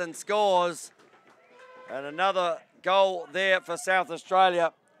Dallison scores. And another goal there for South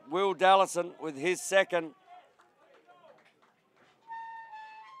Australia. Will Dallison with his second.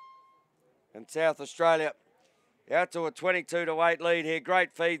 And South Australia out to a 22-8 lead here.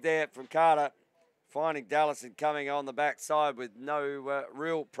 Great feed there from Carter. Finding Dallison coming on the backside with no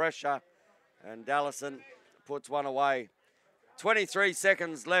real pressure. And Dallison puts one away. 23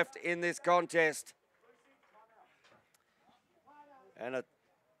 seconds left in this contest. And a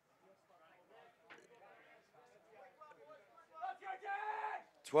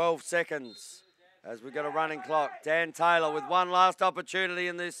 12 seconds as we've got a running clock. Dan Taylor with one last opportunity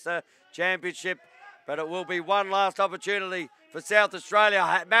in this championship, but it will be one last opportunity for South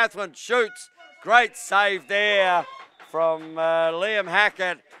Australia. Mathwin shoots. Great save there from Liam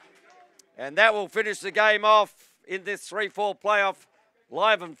Hackett. And that will finish the game off in this 3-4 playoff,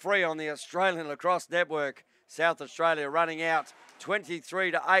 live and free on the Australian Lacrosse Network. South Australia running out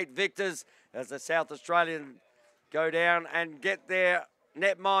 23-8 victors as the South Australian go down and get their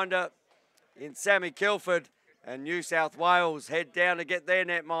netminder in Sammy Kilford, and New South Wales head down to get their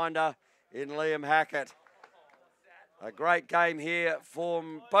netminder in Liam Hackett. A great game here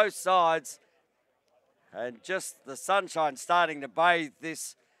from both sides, and just the sunshine starting to bathe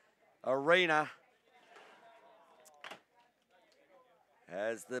this arena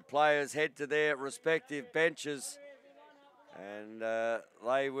as the players head to their respective benches, and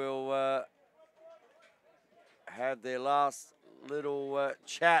they will have their last little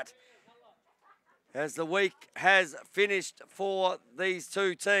chat as the week has finished for these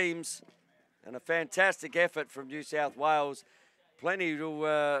two teams. And a fantastic effort from New South Wales. plenty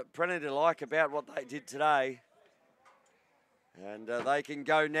to like about what they did today. And they can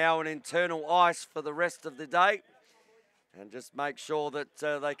go now on internal ice for the rest of the day. And just make sure that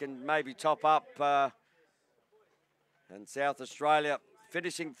they can maybe top up. And South Australia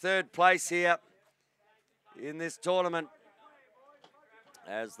finishing 3rd place here in this tournament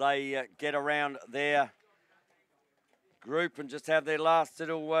as they get around their group and just have their last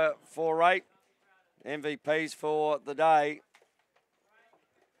little foray. MVPs for the day.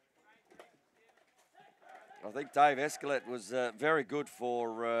 I think Dave Escalette was very good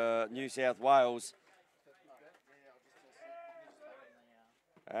for New South Wales,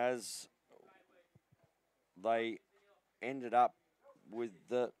 as they ended up with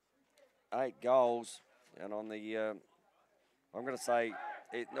the 8 goals. And on the, I'm going to say,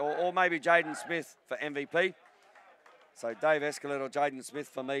 or maybe Jaden Smith for MVP. So Dave Escalette or Jaden Smith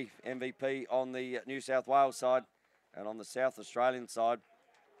for me, MVP on the New South Wales side. And on the South Australian side,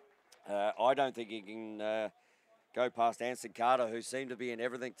 I don't think he can go past Anson Carter, who seemed to be in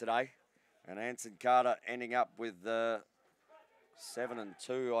everything today. And Anson Carter ending up with 7 and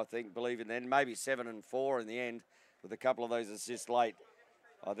 2, I think, believe in the end. Maybe 7 and 4 in the end, with a couple of those assists late.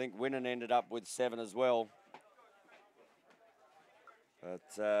 I think Winnan ended up with 7 as well.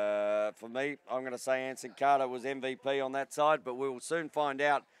 But for me, I'm going to say Anson Carter was MVP on that side, but we will soon find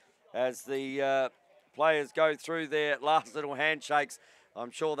out as the players go through their last little handshakes.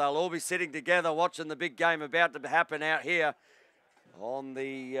 I'm sure they'll all be sitting together watching the big game about to happen out here on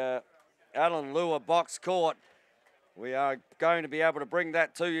the Alan Lewer box court. We are going to be able to bring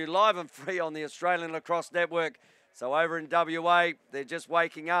that to you live and free on the Australian Lacrosse Network. So over in WA, they're just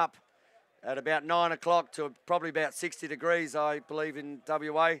waking up at about 9 o'clock to probably about 60 degrees, I believe, in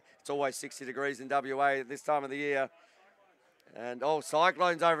WA. It's always 60 degrees in WA at this time of the year. And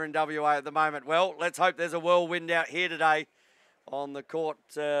cyclones over in WA at the moment. Well, let's hope there's a whirlwind out here today on the court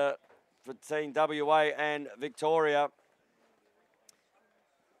for Team WA and Victoria.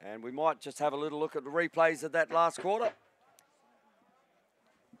 And we might just have a little look at the replays of that last quarter.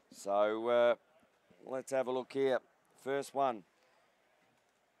 So let's have a look here. First one.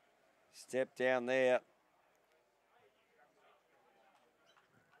 Step down there.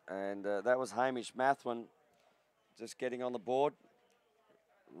 And that was Hamish Mathwin just getting on the board.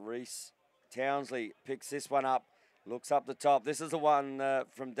 Reese Townsley picks this one up. Looks up the top. This is the one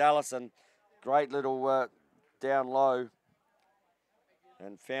from Dallison. Great little down low.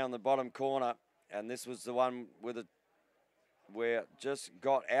 And found the bottom corner. And this was the one with where just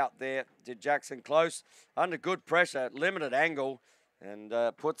got out there. Did Jackson close. Under good pressure. Limited angle. And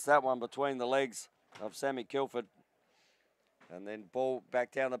puts that one between the legs of Sammy Kilford. And then ball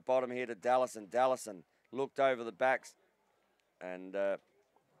back down the bottom here to Dallison. Dallison looked over the backs. And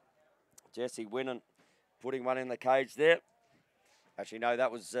Jesse Winnan putting one in the cage there. Actually, no,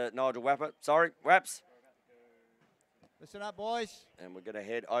 that was Nigel Wapper. Sorry, Waps. Listen up, boys. And we're going to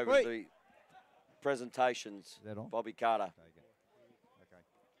head over to the presentations. Is that on? Bobby Carter. Okay.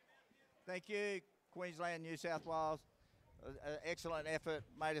 Thank you, Queensland, New South Wales. Excellent effort,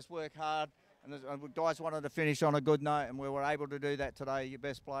 made us work hard. And the guys wanted to finish on a good note, and we were able to do that today. Your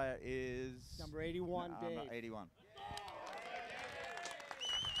best player is? Number 81, Dave. 81.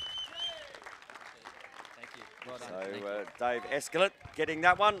 Thank you. Well done. So Dave Escalette getting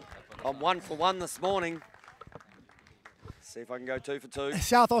that one. I'm 1 for 1 this morning. See if I can go 2 for 2.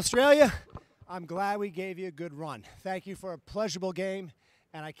 South Australia, I'm glad we gave you a good run. Thank you for a pleasurable game,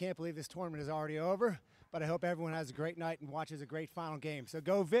 and I can't believe this tournament is already over, but I hope everyone has a great night and watches a great final game. So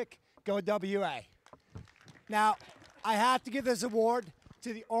go Vic, go WA. Now, I have to give this award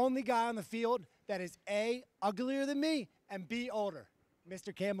to the only guy on the field that is A, uglier than me, and B, older,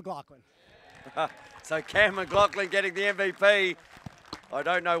 Mr. Cam McLaughlin. So Cam McLaughlin getting the MVP. I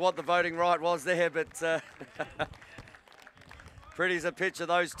don't know what the voting right was there, but pretty's a picture,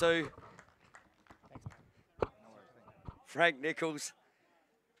 those two. Frank Nichols.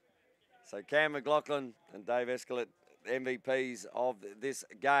 So Cam McLaughlin and Dave Escalette, MVPs of this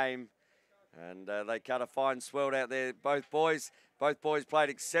game. And they cut a fine swirl out there. Both boys played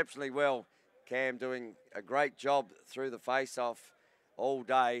exceptionally well. Cam doing a great job through the face-off all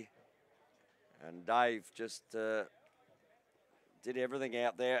day. And Dave just did everything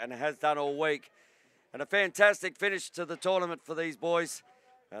out there and has done all week. And a fantastic finish to the tournament for these boys.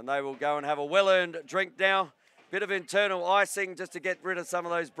 And they will go and have a well-earned drink now. Bit of internal icing just to get rid of some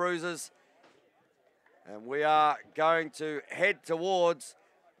of those bruises. And we are going to head towards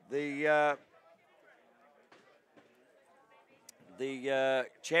the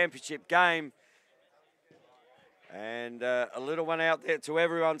championship game. And a little one out there to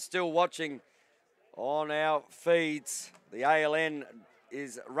everyone still watching on our feeds. The ALN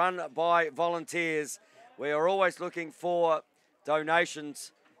is run by volunteers. We are always looking for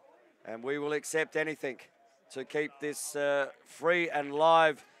donations, and we will accept anything to keep this free and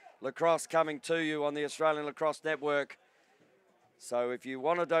live lacrosse coming to you on the Australian Lacrosse Network. So if you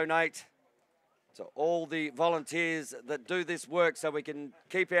want to donate to all the volunteers that do this work so we can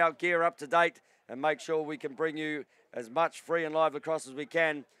keep our gear up to date and make sure we can bring you as much free and live lacrosse as we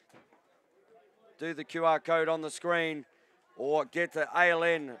can, do the QR code on the screen or get to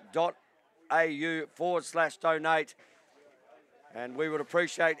aln.au/donate. And we would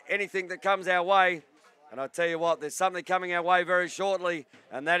appreciate anything that comes our way. And I tell you what, there's something coming our way very shortly,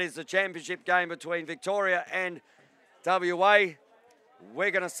 and that is the championship game between Victoria and WA.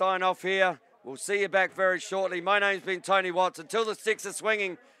 We're going to sign off here. We'll see you back very shortly. My name's been Tony Watts. Until the sticks are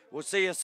swinging, we'll see you soon.